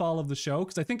downfall of the show,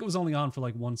 because I think it was only on for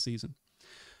like one season.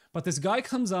 But this guy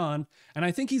comes on, and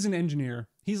I think he's an engineer.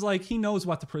 He's like, he knows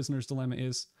what the prisoner's dilemma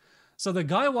is. So the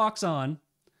guy walks on,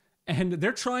 and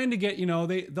they're trying to get,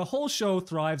 the whole show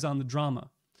thrives on the drama.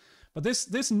 But this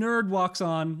nerd walks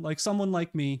on, like someone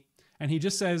like me, and he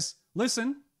just says,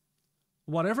 listen,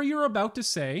 whatever you're about to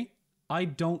say, I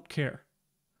don't care.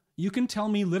 You can tell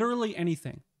me literally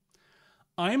anything.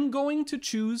 I'm going to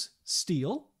choose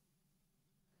steel.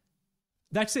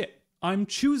 That's it. I'm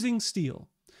choosing steel.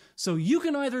 So you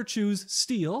can either choose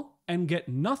steel and get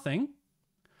nothing,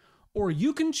 or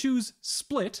you can choose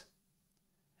split,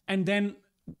 and then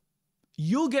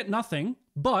you'll get nothing,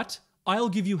 but I'll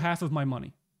give you half of my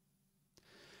money.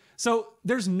 So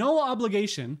there's no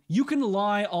obligation. You can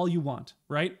lie all you want,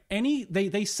 right?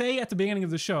 They say at the beginning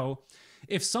of the show,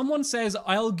 if someone says,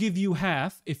 I'll give you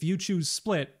half if you choose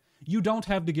split, you don't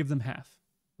have to give them half,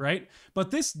 right? But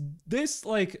this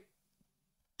like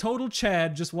total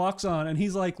Chad just walks on and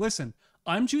he's like, listen,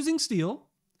 I'm choosing steel.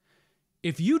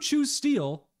 If you choose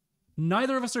steel,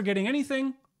 neither of us are getting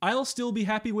anything. I'll still be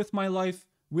happy with my life.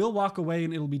 We'll walk away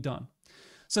and it'll be done.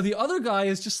 So the other guy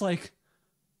is just like,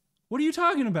 what are you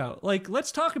talking about? Like,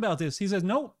 let's talk about this. He says,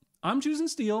 nope, I'm choosing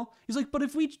steel. He's like, but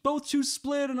if we both choose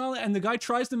split and all that, and the guy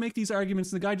tries to make these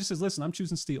arguments, and the guy just says, listen, I'm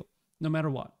choosing steel, no matter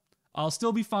what. I'll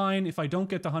still be fine if I don't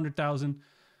get the 100,000,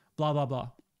 blah, blah,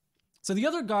 blah. So the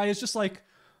other guy is just like,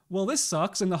 well, this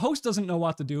sucks, and the host doesn't know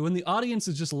what to do, and the audience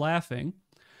is just laughing.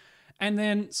 And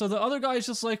then, so the other guy is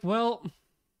just like, well,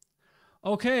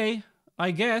 okay,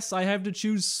 I guess I have to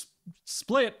choose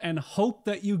split and hope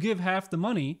that you give half the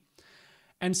money.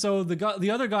 And so the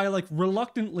other guy like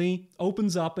reluctantly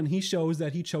opens up and he shows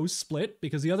that he chose split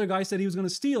because the other guy said he was going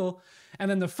to steal. And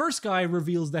then the first guy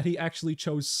reveals that he actually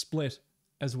chose split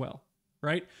as well,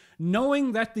 right?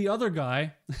 Knowing that the other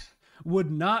guy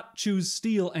would not choose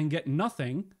steal and get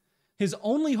nothing, his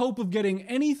only hope of getting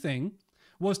anything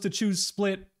was to choose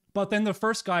split. But then the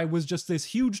first guy was just this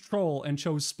huge troll and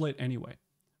chose split anyway,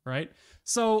 right?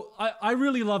 So I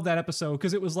really love that episode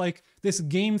because it was like this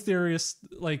game theoretic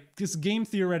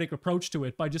approach to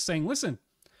it by just saying, listen,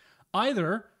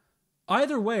 either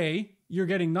way, you're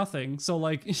getting nothing. So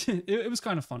like, it was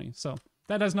kind of funny. So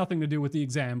that has nothing to do with the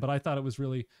exam, but I thought it was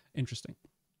really interesting.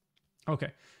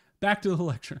 Okay, back to the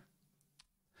lecture.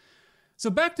 So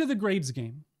back to the grades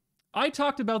game. I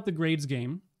talked about the grades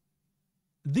game.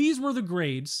 These were the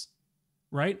grades,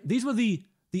 right? These were the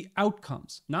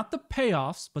outcomes, not the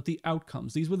payoffs, but the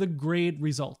outcomes. These were the grade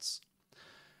results.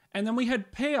 And then we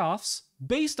had payoffs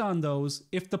based on those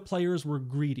if the players were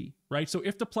greedy, right? So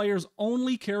if the players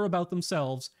only care about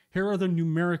themselves, here are the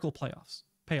numerical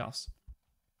payoffs.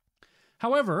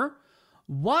 However,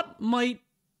 what might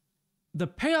the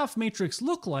payoff matrix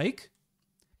look like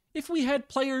if we had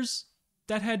players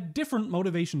that had different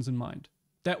motivations in mind,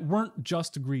 that weren't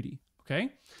just greedy,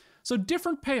 okay? So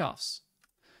different payoffs.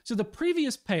 So the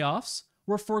previous payoffs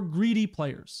were for greedy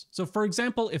players. So for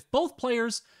example, if both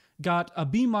players got a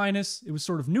B-, it was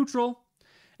sort of neutral.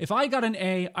 If I got an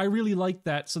A, I really liked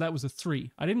that, so that was a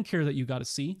 3. I didn't care that you got a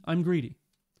C. I'm greedy.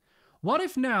 What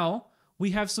if now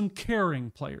we have some caring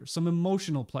players, some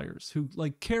emotional players who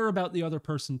like care about the other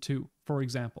person too, for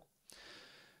example?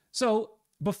 So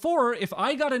before, if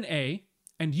I got an A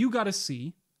and you got a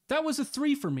C, that was a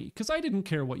 3 for me because I didn't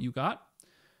care what you got.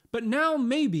 But now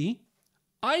maybe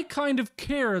I kind of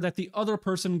care that the other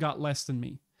person got less than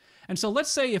me. And so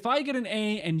let's say if I get an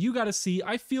A and you got a C,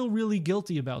 I feel really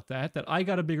guilty about that I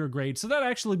got a bigger grade. So that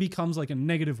actually becomes like a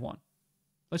 -1.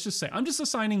 Let's just say, I'm just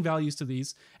assigning values to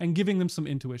these and giving them some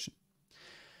intuition.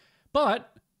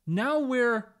 But now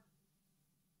where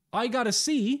I got a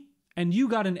C and you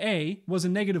got an A was a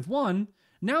 -1,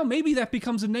 now maybe that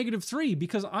becomes a -3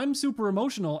 because I'm super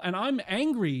emotional and I'm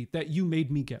angry that you made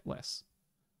me get less.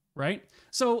 Right?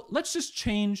 So let's just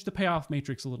change the payoff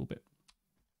matrix a little bit.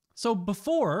 So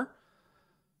before,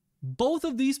 both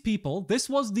of these people, this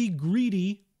was the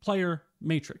greedy player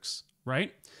matrix,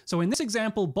 right? So in this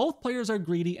example, both players are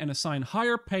greedy and assign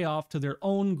higher payoff to their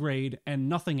own grade and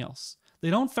nothing else. They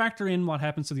don't factor in what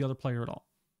happens to the other player at all.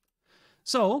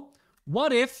 So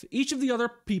what if each of the other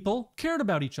people cared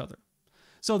about each other?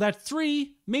 So that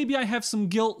 3, maybe I have some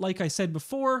guilt like I said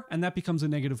before, and that becomes a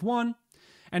 -1.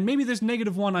 And maybe this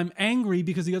 -1, I'm angry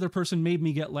because the other person made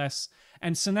me get less.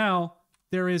 And so now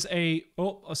there is a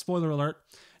spoiler alert.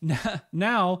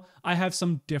 Now I have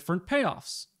some different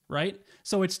payoffs, right?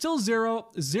 So it's still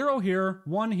 0 here,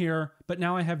 1 here, but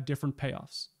now I have different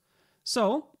payoffs.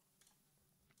 So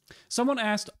Someone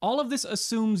asked, all of this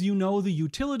assumes you know the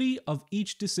utility of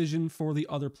each decision for the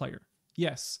other player.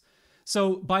 Yes.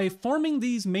 So by forming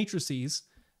these matrices,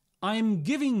 I'm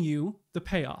giving you the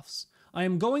payoffs. I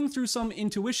am going through some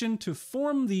intuition to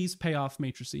form these payoff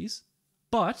matrices,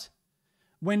 but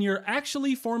when you're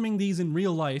actually forming these in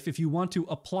real life, if you want to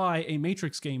apply a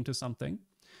matrix game to something,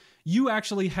 you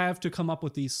actually have to come up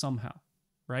with these somehow,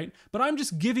 right? But I'm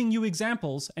just giving you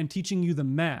examples and teaching you the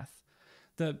math.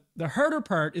 The harder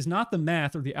part is not the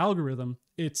math or the algorithm,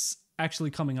 it's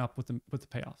actually coming up with the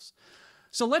payoffs.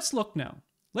 So let's look now.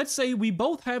 Let's say we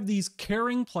both have these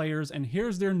caring players and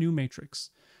here's their new matrix.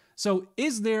 So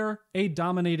is there a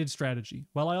dominated strategy?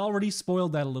 Well, I already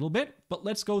spoiled that a little bit, but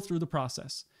let's go through the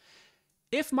process.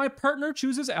 If my partner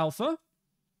chooses alpha,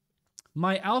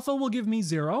 my alpha will give me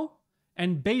 0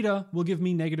 and beta will give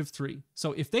me -3.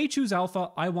 So if they choose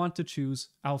alpha, I want to choose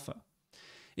alpha.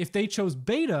 If they chose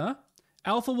beta,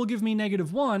 alpha will give me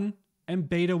 -1 and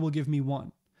beta will give me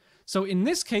 1. So in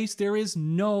this case, there is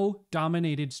no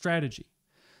dominated strategy.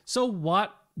 So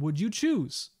what would you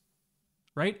choose?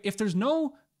 Right? If there's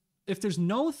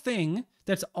no thing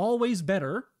that's always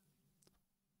better,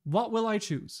 what will I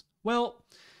choose? Well,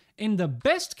 in the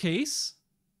best case,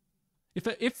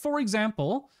 if for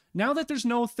example, now that there's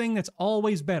no thing that's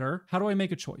always better, how do I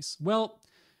make a choice? Well,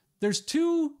 there's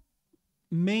two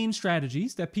main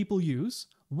strategies that people use.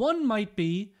 One might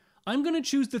be, I'm going to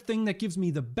choose the thing that gives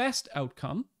me the best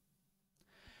outcome.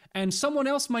 And someone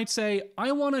else might say,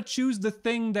 I want to choose the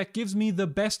thing that gives me the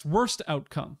best worst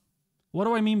outcome. What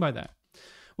do I mean by that?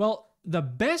 Well, the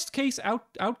best case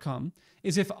outcome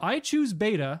is if I choose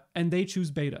beta and they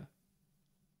choose beta,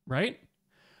 right?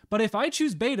 But if I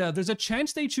choose beta, there's a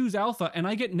chance they choose alpha and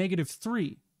I get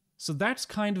 -3. So that's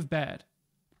kind of bad.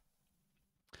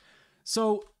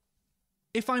 So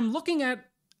if I'm looking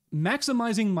at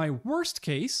maximizing my worst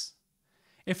case,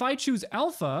 if I choose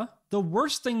alpha, the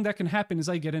worst thing that can happen is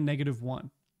I get a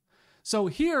 -1. So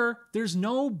here, there's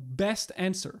no best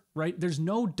answer, right? There's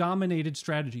no dominated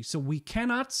strategy. So we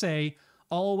cannot say,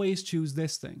 always choose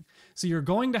this thing. So you're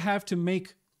going to have to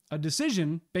make a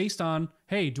decision based on,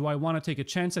 hey, do I want to take a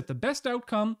chance at the best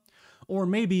outcome or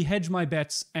maybe hedge my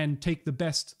bets and take the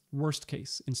best worst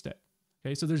case instead?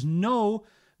 Okay, so there's no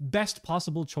best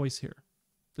possible choice here.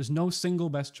 There's no single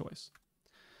best choice.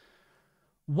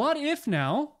 What if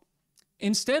now,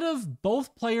 instead of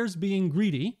both players being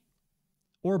greedy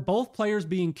or both players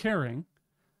being caring,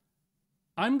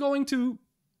 I'm going to,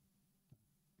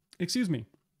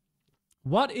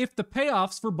 what if the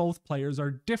payoffs for both players are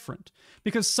different?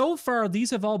 Because so far, these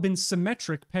have all been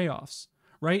symmetric payoffs,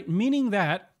 right? Meaning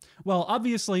that, well,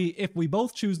 obviously, if we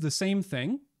both choose the same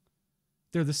thing,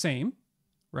 they're the same,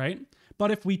 right?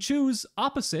 But if we choose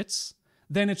opposites,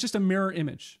 then it's just a mirror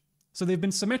image. So they've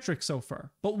been symmetric so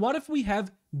far. But what if we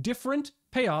have different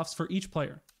payoffs for each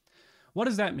player? What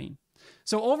does that mean?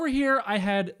 So over here, I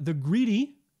had the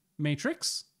greedy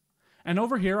matrix, and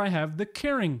over here, I have the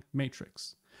caring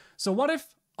matrix. So what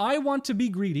if I want to be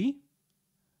greedy?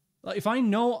 If I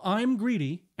know I'm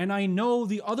greedy and I know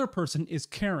the other person is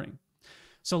caring.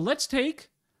 So let's take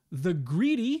the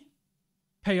greedy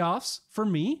payoffs for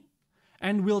me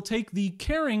and we'll take the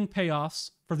caring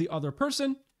payoffs for the other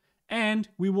person and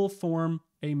we will form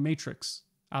a matrix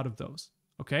out of those.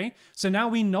 Okay? So now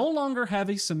we no longer have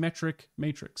a symmetric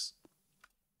matrix.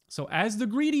 So as the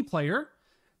greedy player,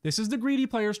 this is the greedy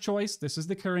player's choice, this is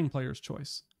the caring player's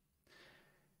choice.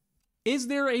 Is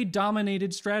there a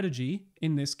dominated strategy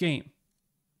in this game?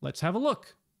 Let's have a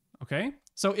look, okay?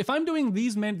 So if I'm doing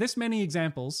this many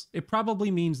examples, it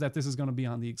probably means that this is going to be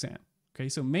on the exam, okay?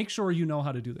 So make sure you know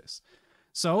how to do this.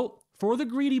 So for the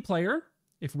greedy player,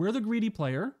 if we're the greedy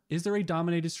player, is there a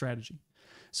dominated strategy?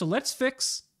 So let's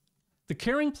fix the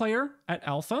caring player at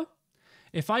alpha.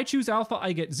 If I choose alpha,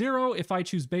 I get 0. If I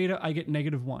choose beta, I get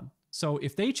 -1. So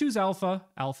if they choose alpha,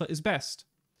 alpha is best.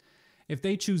 If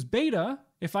they choose beta,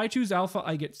 if I choose alpha,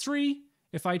 I get 3.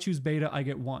 If I choose beta, I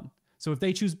get 1. So if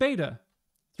they choose beta,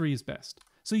 3 is best.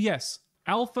 So yes,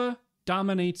 alpha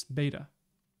dominates beta.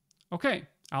 Okay,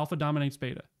 alpha dominates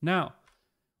beta. Now,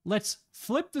 let's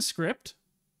flip the script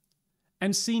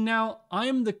and see now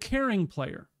I'm the caring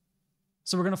player.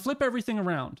 So we're going to flip everything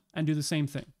around and do the same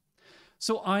thing.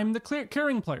 So I'm the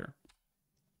caring player.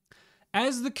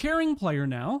 As the caring player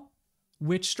now,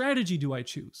 which strategy do I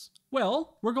choose?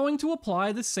 Well, we're going to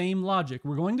apply the same logic.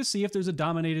 We're going to see if there's a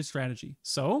dominated strategy.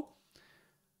 So,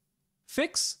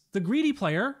 fix the greedy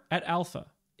player at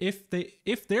alpha. If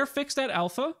they're fixed at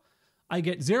alpha, I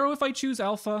get 0 if I choose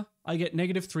alpha, I get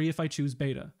 -3 if I choose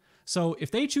beta. So if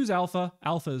they choose alpha,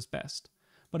 alpha is best.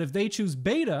 But if they choose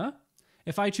beta,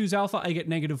 if I choose alpha, I get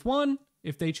 -1,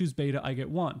 If they choose beta, I get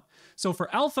 1. So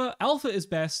for alpha, alpha is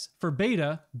best. For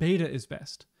beta, beta is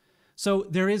best. So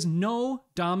there is no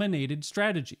dominated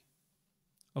strategy.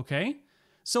 Okay?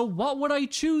 So what would I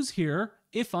choose here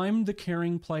if I'm the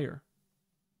carrying player?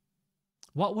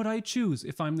 What would I choose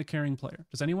if I'm the carrying player?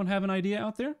 Does anyone have an idea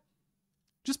out there?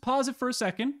 Just pause it for a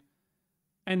second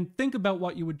and think about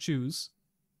what you would choose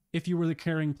if you were the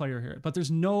carrying player here. But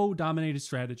there's no dominated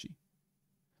strategy.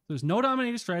 There's no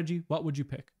dominated strategy. What would you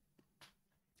pick?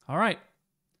 All right.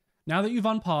 Now that you've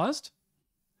unpaused,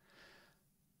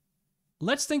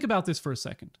 let's think about this for a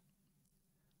second.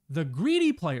 The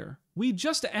greedy player, we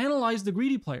just analyzed the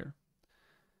greedy player.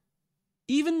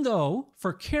 Even though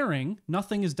for caring,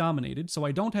 nothing is dominated, so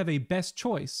I don't have a best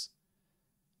choice,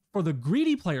 for the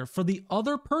greedy player, for the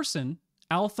other person,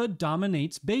 alpha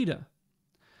dominates beta.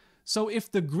 So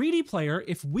if the greedy player,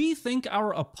 if we think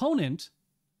our opponent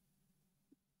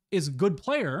is a good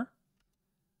player,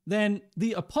 then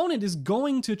the opponent is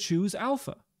going to choose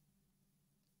alpha,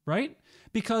 right?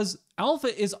 Because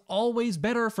alpha is always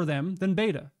better for them than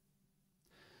beta.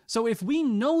 So if we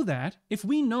know that, if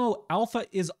we know alpha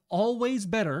is always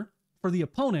better for the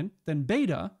opponent than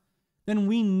beta, then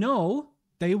we know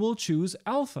they will choose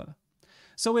alpha.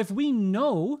 So if we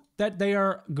know that they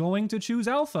are going to choose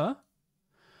alpha,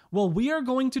 well, we are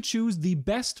going to choose the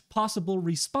best possible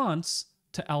response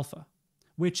to alpha,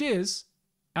 which is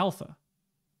alpha,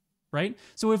 right?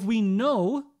 So if we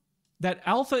know that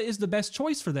alpha is the best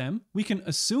choice for them, we can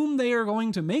assume they are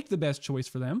going to make the best choice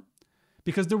for them,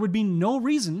 because there would be no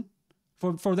reason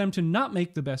for them to not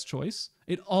make the best choice.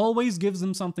 It always gives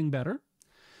them something better.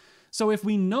 So if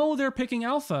we know they're picking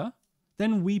alpha,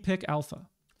 then we pick alpha.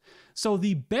 So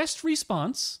the best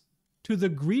response to the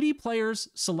greedy player's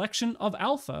selection of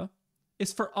alpha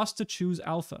is for us to choose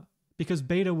alpha, because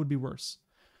beta would be worse.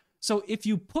 So if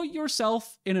you put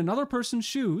yourself in another person's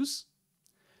shoes,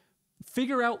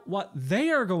 figure out what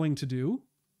they are going to do,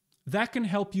 that can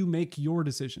help you make your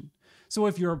decision. So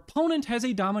if your opponent has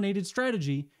a dominated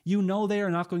strategy, you know they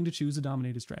are not going to choose a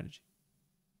dominated strategy.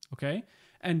 Okay?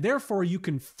 And therefore, you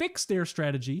can fix their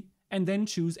strategy and then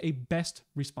choose a best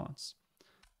response.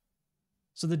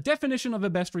 So the definition of a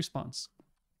best response: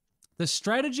 the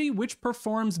strategy which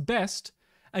performs best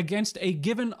against a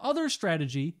given other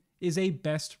strategy is a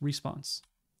best response.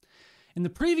 In the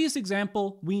previous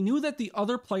example, we knew that the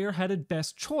other player had a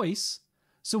best choice,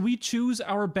 so we choose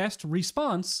our best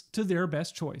response to their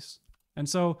best choice. And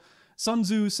so Sun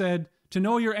Tzu said, to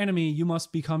know your enemy, you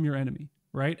must become your enemy,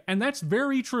 right? And that's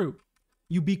very true.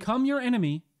 You become your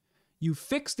enemy, you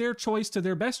fix their choice to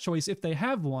their best choice if they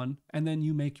have one, and then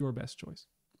you make your best choice.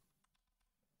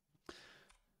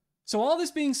 So all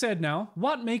this being said now,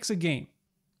 what makes a game?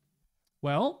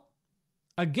 Well,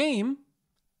 a game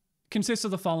consists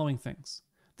of the following things.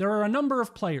 There are a number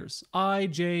of players, I,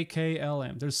 J, K, L,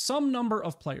 M. There's some number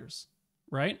of players,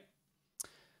 right?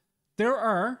 There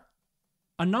are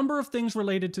a number of things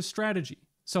related to strategy.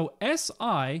 So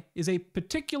SI is a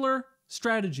particular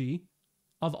strategy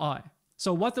of I.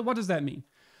 So what does that mean?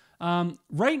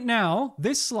 Right now,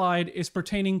 this slide is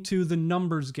pertaining to the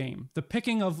numbers game, the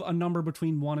picking of a number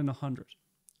between 1 and 100.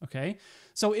 Okay?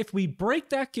 So if we break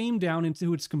that game down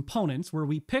into its components, where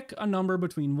we pick a number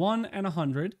between 1 and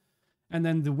 100, and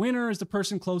then the winner is the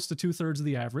person close to 2/3 of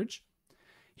the average.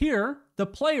 Here, the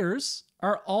players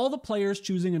are all the players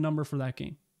choosing a number for that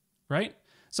game, right?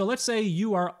 So let's say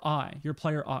you are I, you're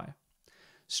player I.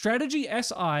 Strategy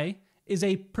SI is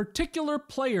a particular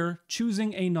player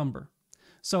choosing a number.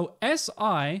 So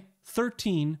SI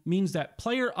 13 means that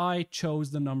player I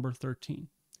chose the number 13.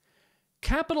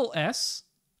 Capital S,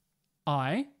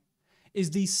 I,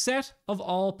 is the set of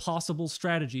all possible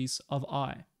strategies of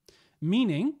I,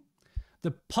 meaning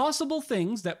the possible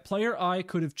things that player I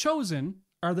could have chosen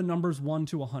are the numbers 1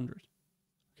 to 100.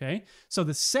 Okay? So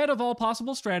the set of all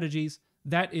possible strategies,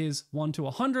 that is 1 to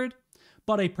 100,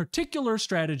 but a particular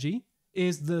strategy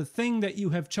is the thing that you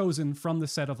have chosen from the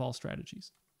set of all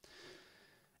strategies.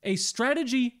 A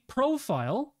strategy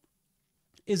profile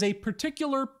is a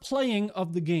particular playing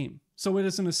of the game. So it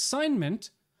is an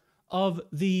assignment of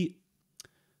the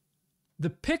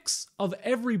picks of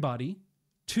everybody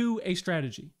to a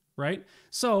strategy, right?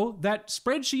 So that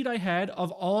spreadsheet I had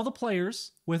of all the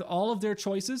players with all of their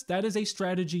choices, that is a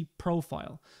strategy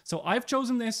profile. So I've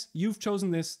chosen this, you've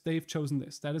chosen this, they've chosen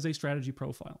this. That is a strategy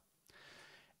profile.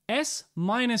 S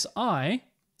minus I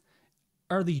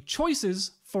are the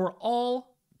choices for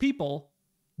all people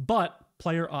but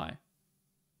player I.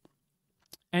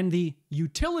 And the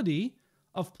utility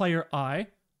of player I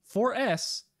for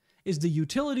S is the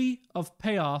utility of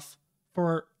payoff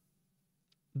for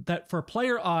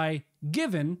player I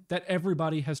given that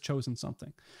everybody has chosen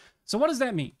something. So what does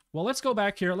that mean? Well, let's go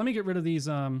back here. Let me get rid of these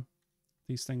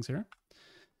things here.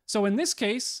 So in this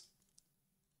case,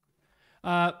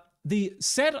 the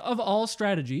set of all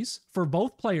strategies for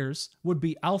both players would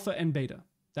be alpha and beta.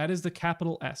 That is the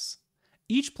capital S.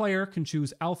 Each player can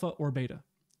choose alpha or beta.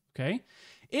 Okay?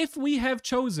 If we have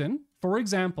chosen, for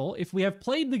example, if we have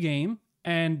played the game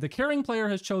and the caring player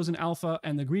has chosen alpha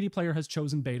and the greedy player has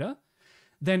chosen beta,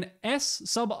 then S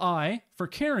sub I for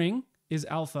caring is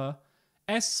alpha,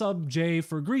 S sub J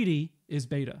for greedy is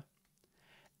beta.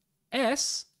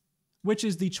 S, which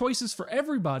is the choices for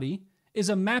everybody, is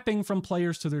a mapping from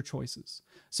players to their choices.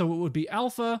 So it would be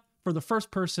alpha for the first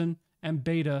person and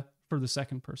beta for the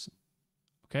second person.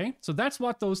 Okay, so that's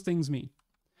what those things mean.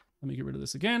 Let me get rid of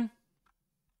this again.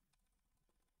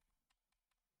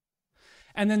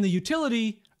 And then the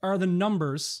utility are the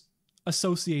numbers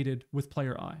associated with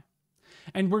player I.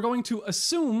 And we're going to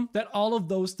assume that all of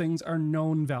those things are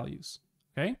known values.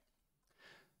 Okay,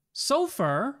 so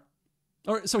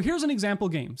here's an example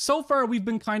game. So far, we've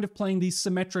been kind of playing these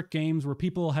symmetric games where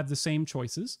people have the same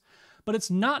choices, but it's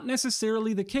not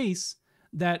necessarily the case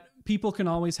that people can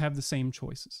always have the same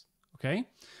choices. Okay,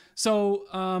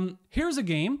 so here's a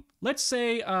game. Let's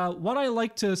say what I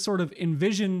like to sort of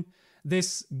envision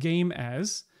this game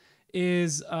as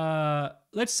is,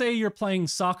 let's say you're playing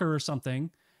soccer or something,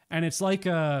 and it's like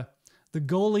the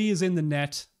goalie is in the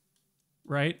net,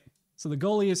 right? So the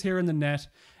goalie is here in the net,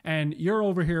 and you're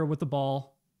over here with the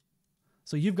ball.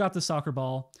 So you've got the soccer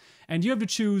ball, and you have to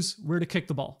choose where to kick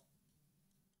the ball.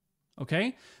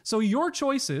 Okay? So your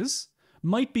choices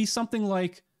might be something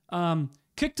like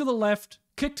kick to the left,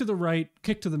 kick to the right,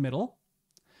 kick to the middle.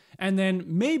 And then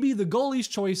maybe the goalie's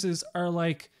choices are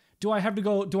like, do I want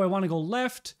to go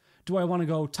left? Do I want to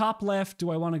go top left? Do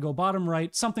I want to go bottom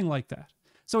right? Something like that.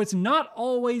 So it's not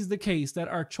always the case that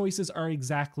our choices are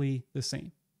exactly the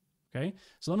same. Okay,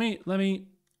 so let me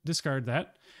discard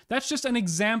that. That's just an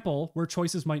example where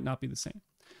choices might not be the same.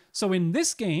 So in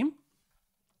this game,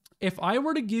 if I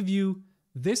were to give you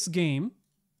this game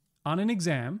on an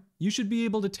exam, you should be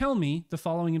able to tell me the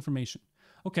following information.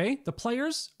 Okay, the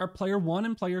players are player 1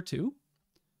 and player 2.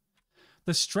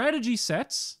 The strategy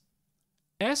sets,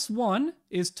 S1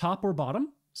 is top or bottom,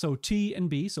 so T and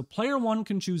B. So player 1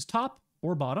 can choose top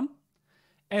or bottom.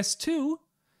 S2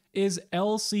 is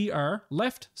LCR,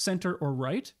 left, center, or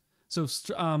right. So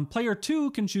player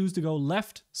 2 can choose to go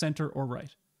left, center, or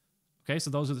right. Okay, so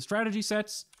those are the strategy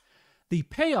sets. The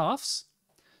payoffs,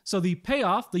 so the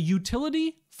payoff, the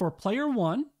utility for player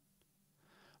 1,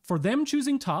 for them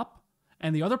choosing top,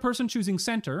 and the other person choosing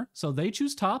center, so they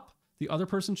choose top, the other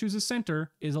person chooses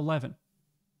center, is 11.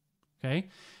 Okay,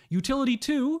 utility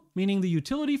 2, meaning the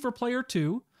utility for player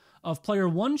 2 of player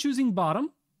 1 choosing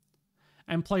bottom,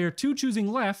 and player 2 choosing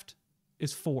left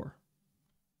is 4.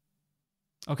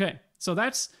 Okay, so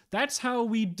that's how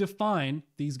we define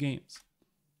these games.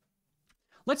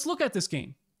 Let's look at this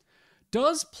game.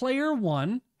 Does player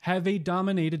 1 have a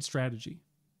dominated strategy?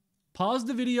 Pause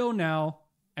the video now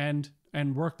and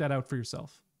work that out for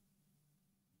yourself.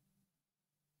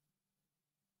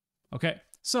 Okay,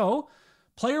 so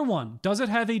player 1, does it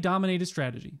have a dominated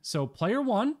strategy? So player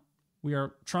 1, we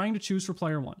are trying to choose for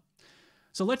player 1.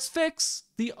 So let's fix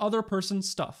the other person's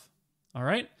stuff. All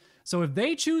right. So if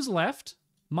they choose left,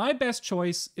 my best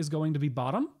choice is going to be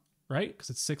bottom, right? Because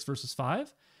it's 6 versus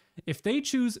 5. If they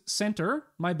choose center,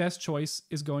 my best choice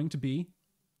is going to be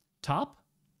top.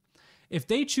 If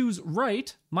they choose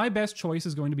right, my best choice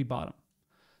is going to be bottom.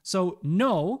 So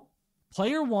no,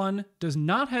 player 1 does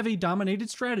not have a dominated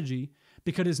strategy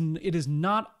because it is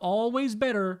not always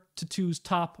better to choose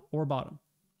top or bottom.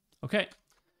 Okay.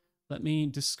 Let me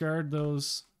discard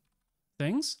those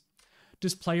things.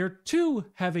 Does player 2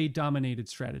 have a dominated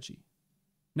strategy?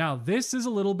 Now, this is a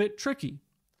little bit tricky.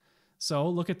 So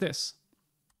look at this.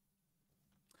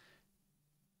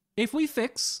 If we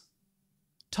fix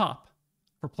top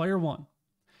for player 1,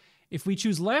 if we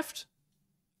choose left,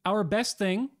 our best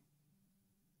thing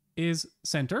is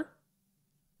center,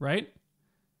 right?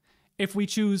 If we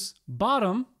choose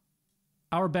bottom,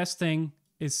 our best thing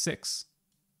is 6.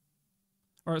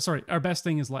 Or sorry, our best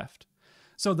thing is left.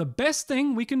 So the best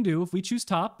thing we can do if we choose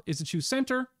top is to choose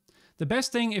center. The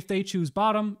best thing if they choose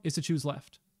bottom is to choose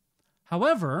left.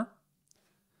 However,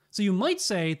 so you might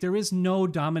say there is no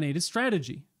dominated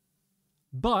strategy.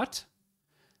 But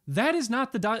that is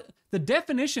not the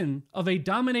definition of a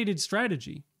dominated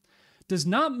strategy does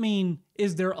not mean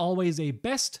is there always a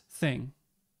best thing.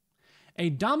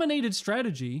 A dominated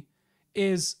strategy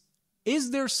is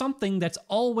there something that's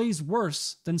always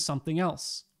worse than something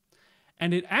else?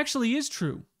 And it actually is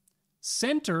true.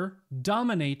 center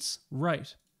dominates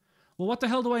right. Well, what the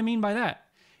hell do I mean by that?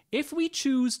 If we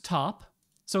choose top,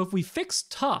 so if we fix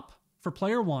top for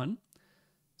player 1,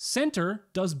 center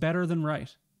does better than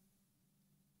right.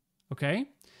 Okay?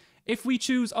 If we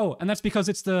choose, oh, and that's because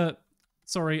it's the,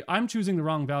 sorry, I'm choosing the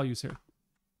wrong values here.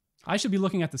 I should be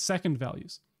looking at the second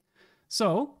values.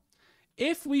 So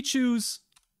if we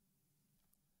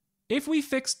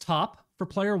fix top for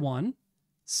player 1,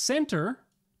 center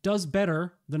does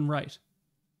better than right.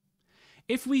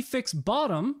 If we fix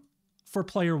bottom for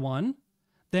player 1,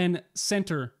 then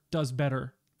center does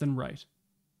better than right.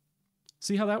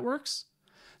 See how that works?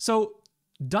 So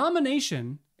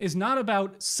domination is not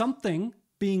about something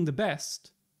being the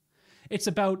best. It's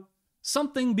about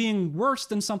something being worse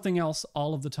than something else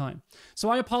all of the time. So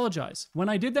I apologize. When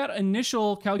I did that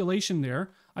initial calculation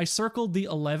there, I circled the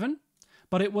 11,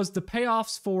 but it was the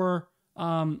payoffs for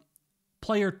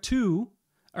player 2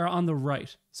 are on the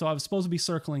right. So I was supposed to be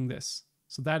circling this.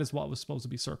 So that is what was supposed to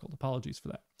be circled. Apologies for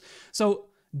that. So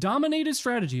dominated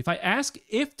strategy. If I ask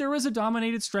if there is a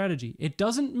dominated strategy, it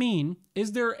doesn't mean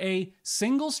is there a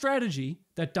single strategy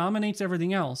that dominates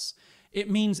everything else. It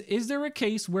means, is there a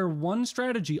case where one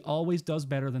strategy always does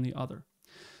better than the other?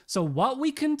 So what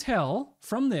we can tell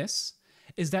from this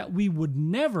is that we would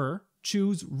never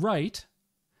choose right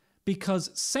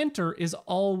because center is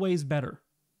always better.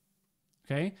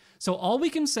 Okay? So all we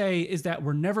can say is that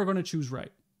we're never going to choose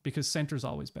right because center is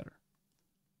always better.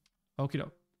 Okie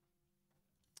doke.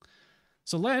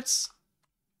 So let's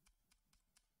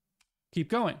keep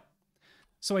going.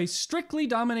 So a strictly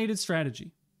dominated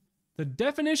strategy. The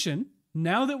definition,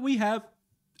 now that we have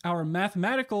our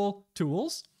mathematical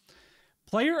tools,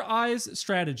 player I's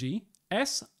strategy,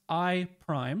 SI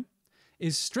prime,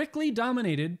 is strictly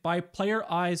dominated by player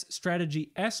I's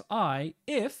strategy SI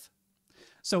if,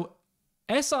 so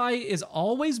SI is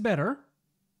always better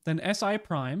than SI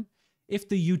prime if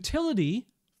the utility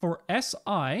for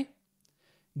SI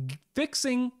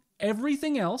fixing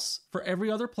everything else for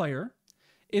every other player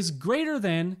is greater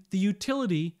than the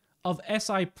utility of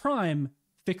SI prime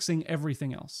fixing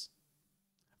everything else.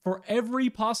 For every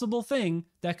possible thing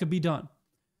that could be done.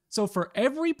 So for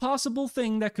every possible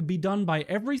thing that could be done by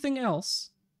everything else,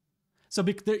 so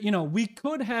we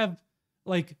could have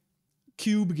like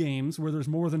cube games where there's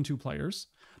more than 2 players,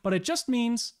 but it just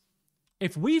means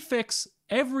if we fix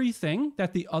everything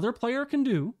that the other player can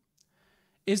do,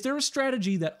 is there a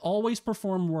strategy that always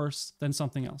performs worse than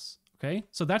something else? Okay,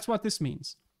 so that's what this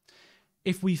means.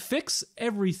 If we fix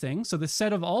everything, so the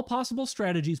set of all possible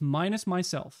strategies minus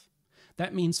myself,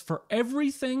 that means for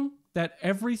everything that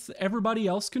everybody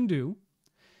else can do,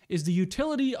 is the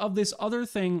utility of this other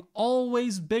thing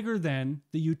always bigger than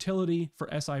the utility for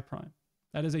SI prime?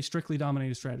 That is a strictly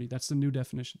dominated strategy. That's the new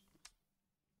definition.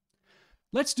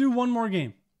 Let's do one more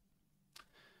game.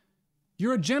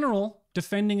 You're a general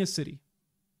defending a city.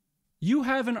 You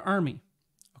have an army,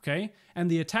 okay?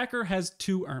 And the attacker has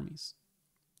 2 armies.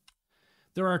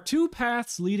 There are 2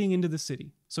 paths leading into the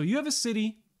city. So you have a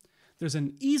city. There's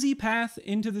an easy path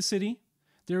into the city.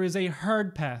 There is a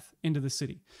hard path into the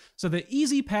city. So the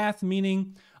easy path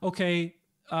meaning, okay,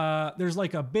 there's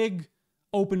like a big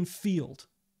open field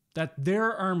that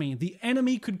their army, the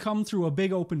enemy could come through a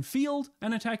big open field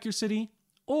and attack your city,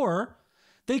 or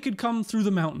they could come through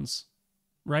the mountains,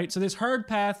 right? So this hard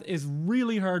path is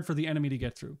really hard for the enemy to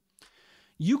get through.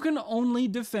 You can only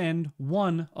defend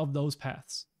one of those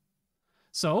paths.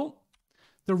 So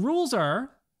the rules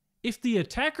are, if the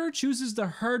attacker chooses the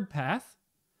hard path,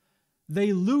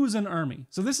 they lose an army.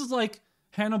 So this is like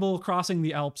Hannibal crossing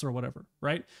the Alps or whatever,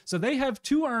 right? So they have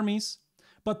 2 armies,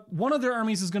 but one of their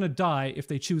armies is going to die if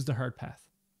they choose the hard path,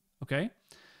 okay?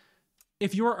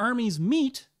 If your armies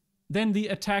meet, then the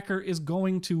attacker is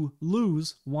going to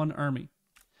lose 1 army.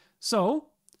 So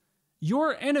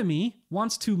your enemy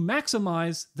wants to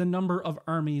maximize the number of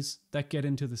armies that get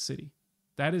into the city.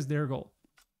 That is their goal.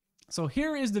 So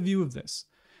here is the view of this.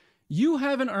 You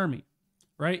have an army,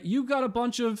 right? You've got a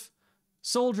bunch of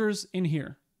soldiers in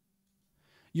here.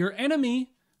 Your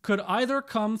enemy could either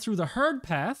come through the hard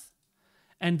path,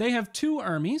 and they have 2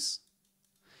 armies.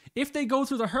 If they go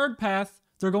through the hard path,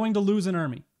 they're going to lose an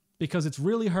army because it's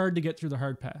really hard to get through the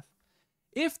hard path.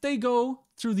 If they go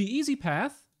through the easy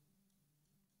path,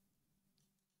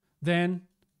 then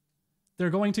they're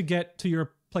going to get to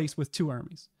your place with 2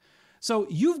 armies. So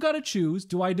you've got to choose,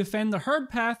 do I defend the hard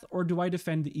path or do I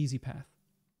defend the easy path?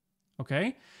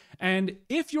 Okay? And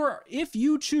if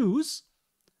you choose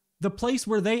the place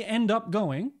where they end up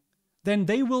going, then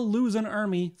they will lose an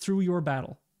army through your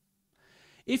battle.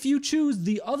 If you choose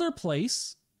the other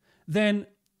place, then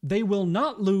they will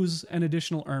not lose an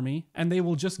additional army and they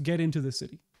will just get into the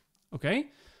city. Okay?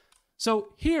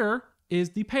 So here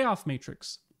is the payoff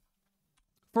matrix.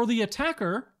 For the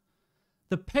attacker,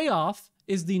 the payoff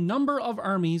is the number of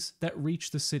armies that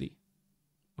reach the city.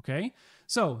 Okay?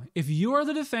 So if you are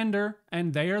the defender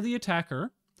and they are the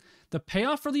attacker, the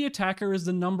payoff for the attacker is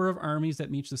the number of armies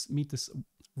that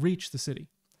reach the city.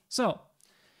 So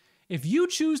if you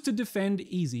choose to defend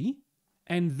easy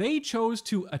and they chose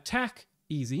to attack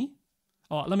easy,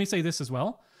 let me say this as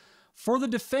well. For the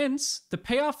defense, the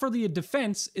payoff for the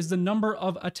defense is the number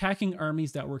of attacking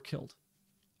armies that were killed.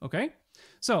 Okay?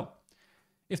 So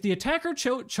if the attacker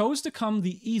chose to come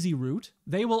the easy route,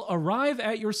 they will arrive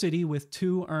at your city with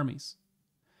 2 armies.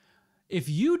 If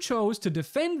you chose to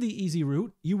defend the easy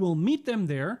route, you will meet them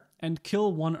there and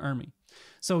kill 1 army.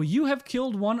 So you have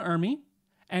killed 1 army,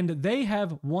 and they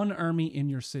have 1 army in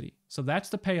your city. So that's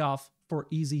the payoff for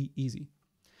easy.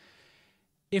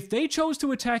 If they chose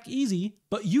to attack easy,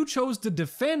 but you chose to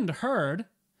defend hard,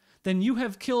 then you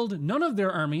have killed none of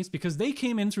their armies because they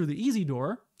came in through the easy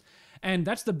door, and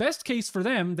that's the best case for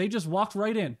them. They just walked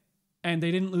right in, and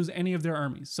they didn't lose any of their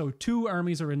armies. So 2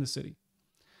 armies are in the city.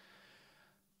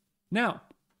 Now,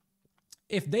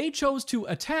 if they chose to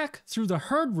attack through the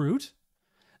hard route,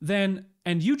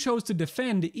 and you chose to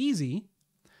defend easy,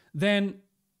 then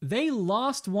they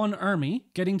lost 1 army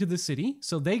getting to the city,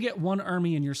 so they get 1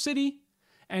 army in your city,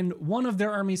 and 1 of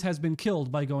their armies has been killed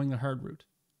by going the hard route,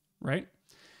 right?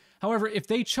 However, if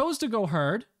they chose to go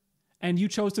hard, and you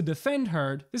chose to defend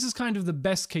hard, this is kind of the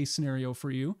best case scenario for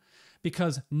you,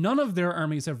 because none of their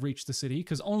armies have reached the city,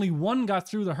 because only 1 got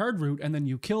through the hard route, and then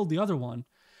you killed the other one,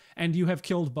 and you have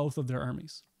killed both of their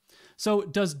armies. So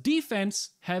does defense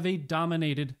have a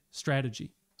dominated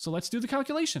strategy? So let's do the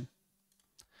calculation.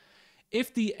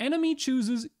 If the enemy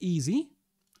chooses easy,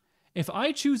 if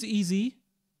I choose easy,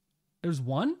 there's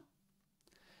 1.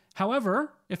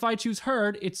 However, if I choose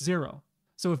hard, it's 0.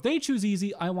 So if they choose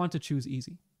easy, I want to choose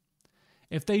easy.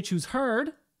 If they choose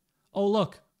hard, oh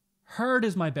look, hard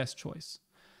is my best choice.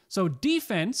 So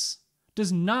defense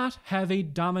does not have a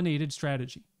dominated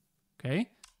strategy, okay?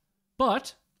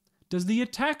 But does the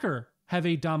attacker have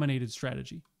a dominated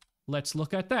strategy? Let's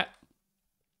look at that.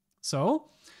 So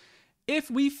if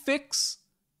we fix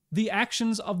the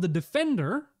actions of the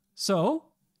defender, so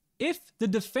if the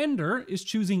defender is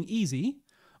choosing easy,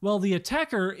 well, the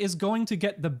attacker is going to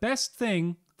get the best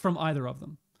thing from either of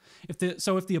them. If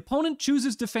the opponent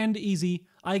chooses defend easy,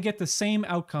 I get the same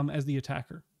outcome as the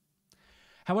attacker.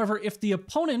 However, if the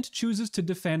opponent chooses to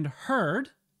defend hard,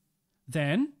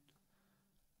 then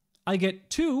I get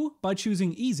 2 by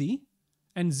choosing easy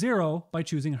and 0 by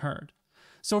choosing hard.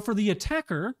 So for the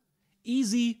attacker,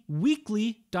 easy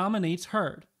weakly dominates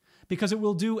hard because it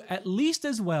will do at least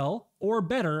as well or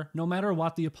better no matter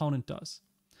what the opponent does.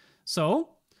 So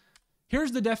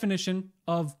here's the definition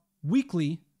of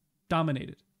weakly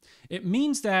dominated. It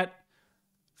means that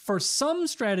for some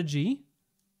strategy,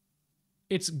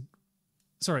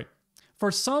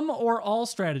 for some or all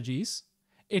strategies,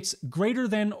 it's greater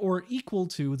than or equal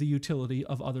to the utility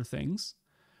of other things,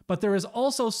 but there is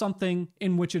also something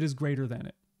in which it is greater than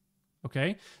it.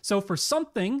 Okay? So for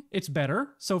something, it's better.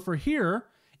 So for here,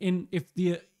 if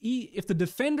the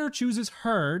defender chooses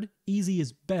hard, easy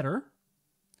is better.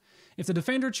 If the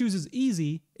defender chooses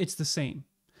easy, it's the same.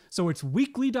 So it's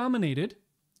weakly dominated.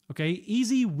 Okay?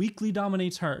 Easy weakly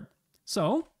dominates hard.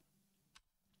 So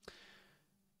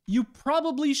you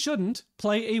probably shouldn't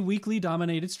play a weakly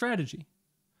dominated strategy.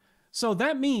 So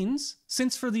that means,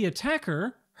 since for the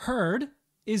attacker, hard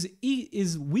is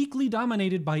weakly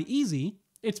dominated by easy,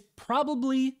 it's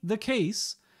probably the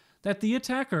case that the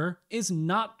attacker is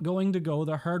not going to go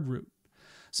the hard route.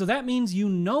 So that means you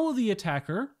know the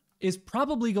attacker is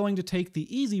probably going to take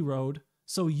the easy road,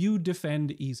 so you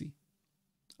defend easy.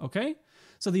 Okay?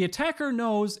 So the attacker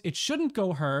knows it shouldn't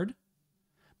go hard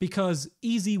because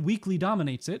easy weakly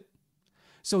dominates it.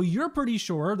 So you're pretty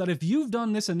sure that if you've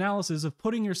done this analysis of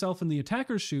putting yourself in the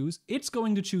attacker's shoes, it's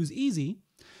going to choose easy.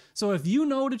 So if you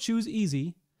know to choose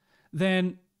easy,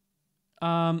 then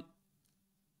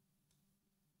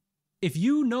if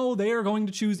you know they are going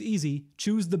to choose easy,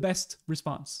 choose the best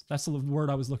response. That's the word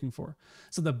I was looking for.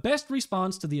 So the best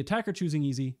response to the attacker choosing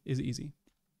easy is easy.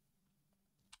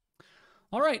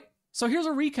 All right, so here's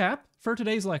a recap for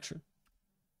today's lecture.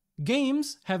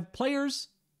 Games have players,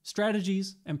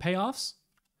 strategies, and payoffs.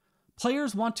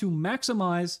 Players want to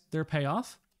maximize their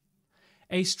payoff.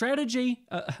 A strategy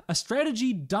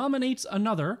dominates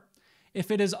another if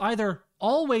it is either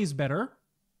always better,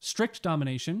 strict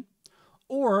domination,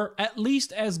 or at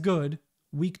least as good,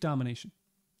 weak domination.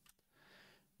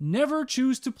 Never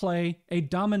choose to play a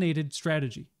dominated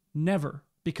strategy. Never,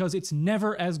 because it's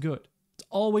never as good. It's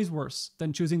always worse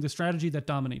than choosing the strategy that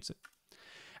dominates it.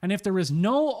 And if there is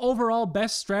no overall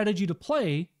best strategy to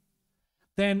play,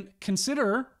 then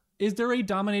consider, is there a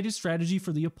dominated strategy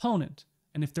for the opponent?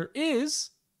 And if there is,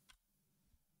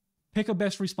 pick a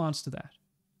best response to that.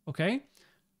 Okay?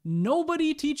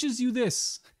 Nobody teaches you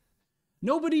this.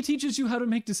 Nobody teaches you how to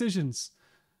make decisions.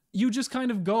 You just kind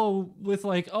of go with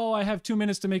like, oh, I have 2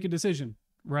 minutes to make a decision,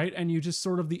 right? And you just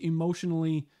sort of the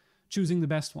emotionally choosing the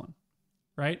best one,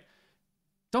 right?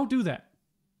 Don't do that.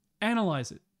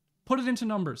 Analyze it. Put it into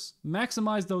numbers.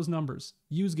 Maximize those numbers.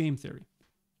 Use game theory.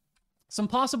 Some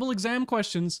possible exam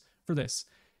questions for this.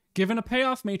 Given a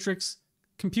payoff matrix,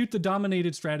 compute the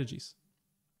dominated strategies.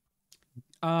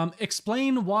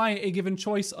 Explain why a given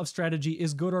choice of strategy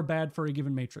is good or bad for a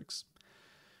given matrix.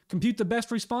 Compute the best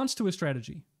response to a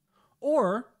strategy.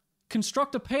 Or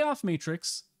construct a payoff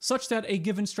matrix such that a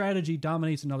given strategy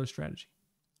dominates another strategy.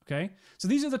 Okay? So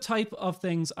these are the type of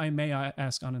things I may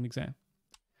ask on an exam.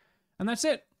 And that's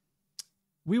it.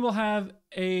 We will have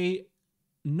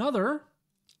another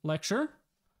lecture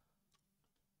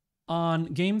on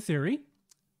game theory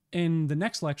in the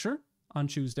next lecture on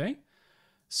Tuesday.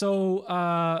 So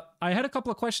I had a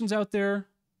couple of questions out there,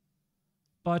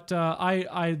 but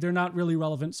they're not really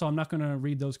relevant, so I'm not going to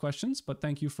read those questions, but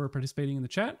thank you for participating in the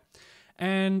chat.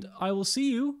 And I will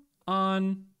see you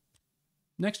on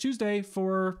next Tuesday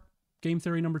for game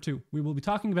theory number 2. We will be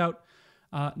talking about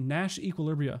Nash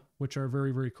equilibria, which are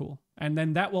very, very cool. And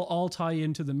then that will all tie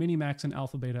into the minimax and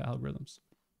alpha beta algorithms.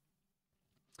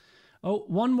 Oh,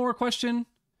 one more question.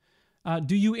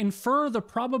 Do you infer the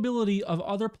probability of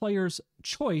other players'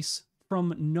 choice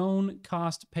from known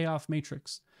cost payoff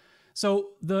matrix?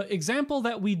 So the example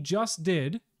that we just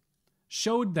did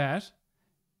showed that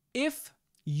if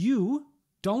you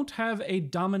don't have a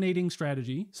dominating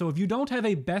strategy, so if you don't have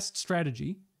a best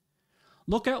strategy,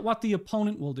 look at what the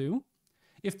opponent will do.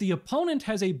 If the opponent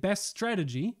has a best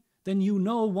strategy, then you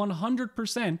know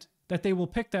 100% that they will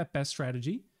pick that best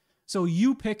strategy. So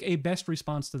you pick a best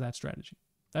response to that strategy.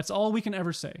 That's all we can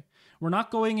ever say. We're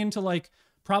not going into like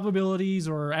probabilities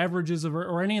or averages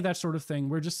or any of that sort of thing.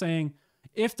 We're just saying,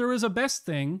 if there is a best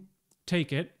thing,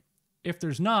 take it. If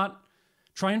there's not,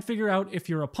 try and figure out if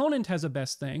your opponent has a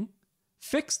best thing,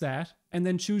 fix that, and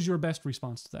then choose your best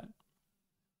response to that.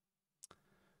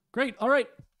 Great. All right.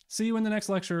 See you in the next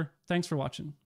lecture. Thanks for watching.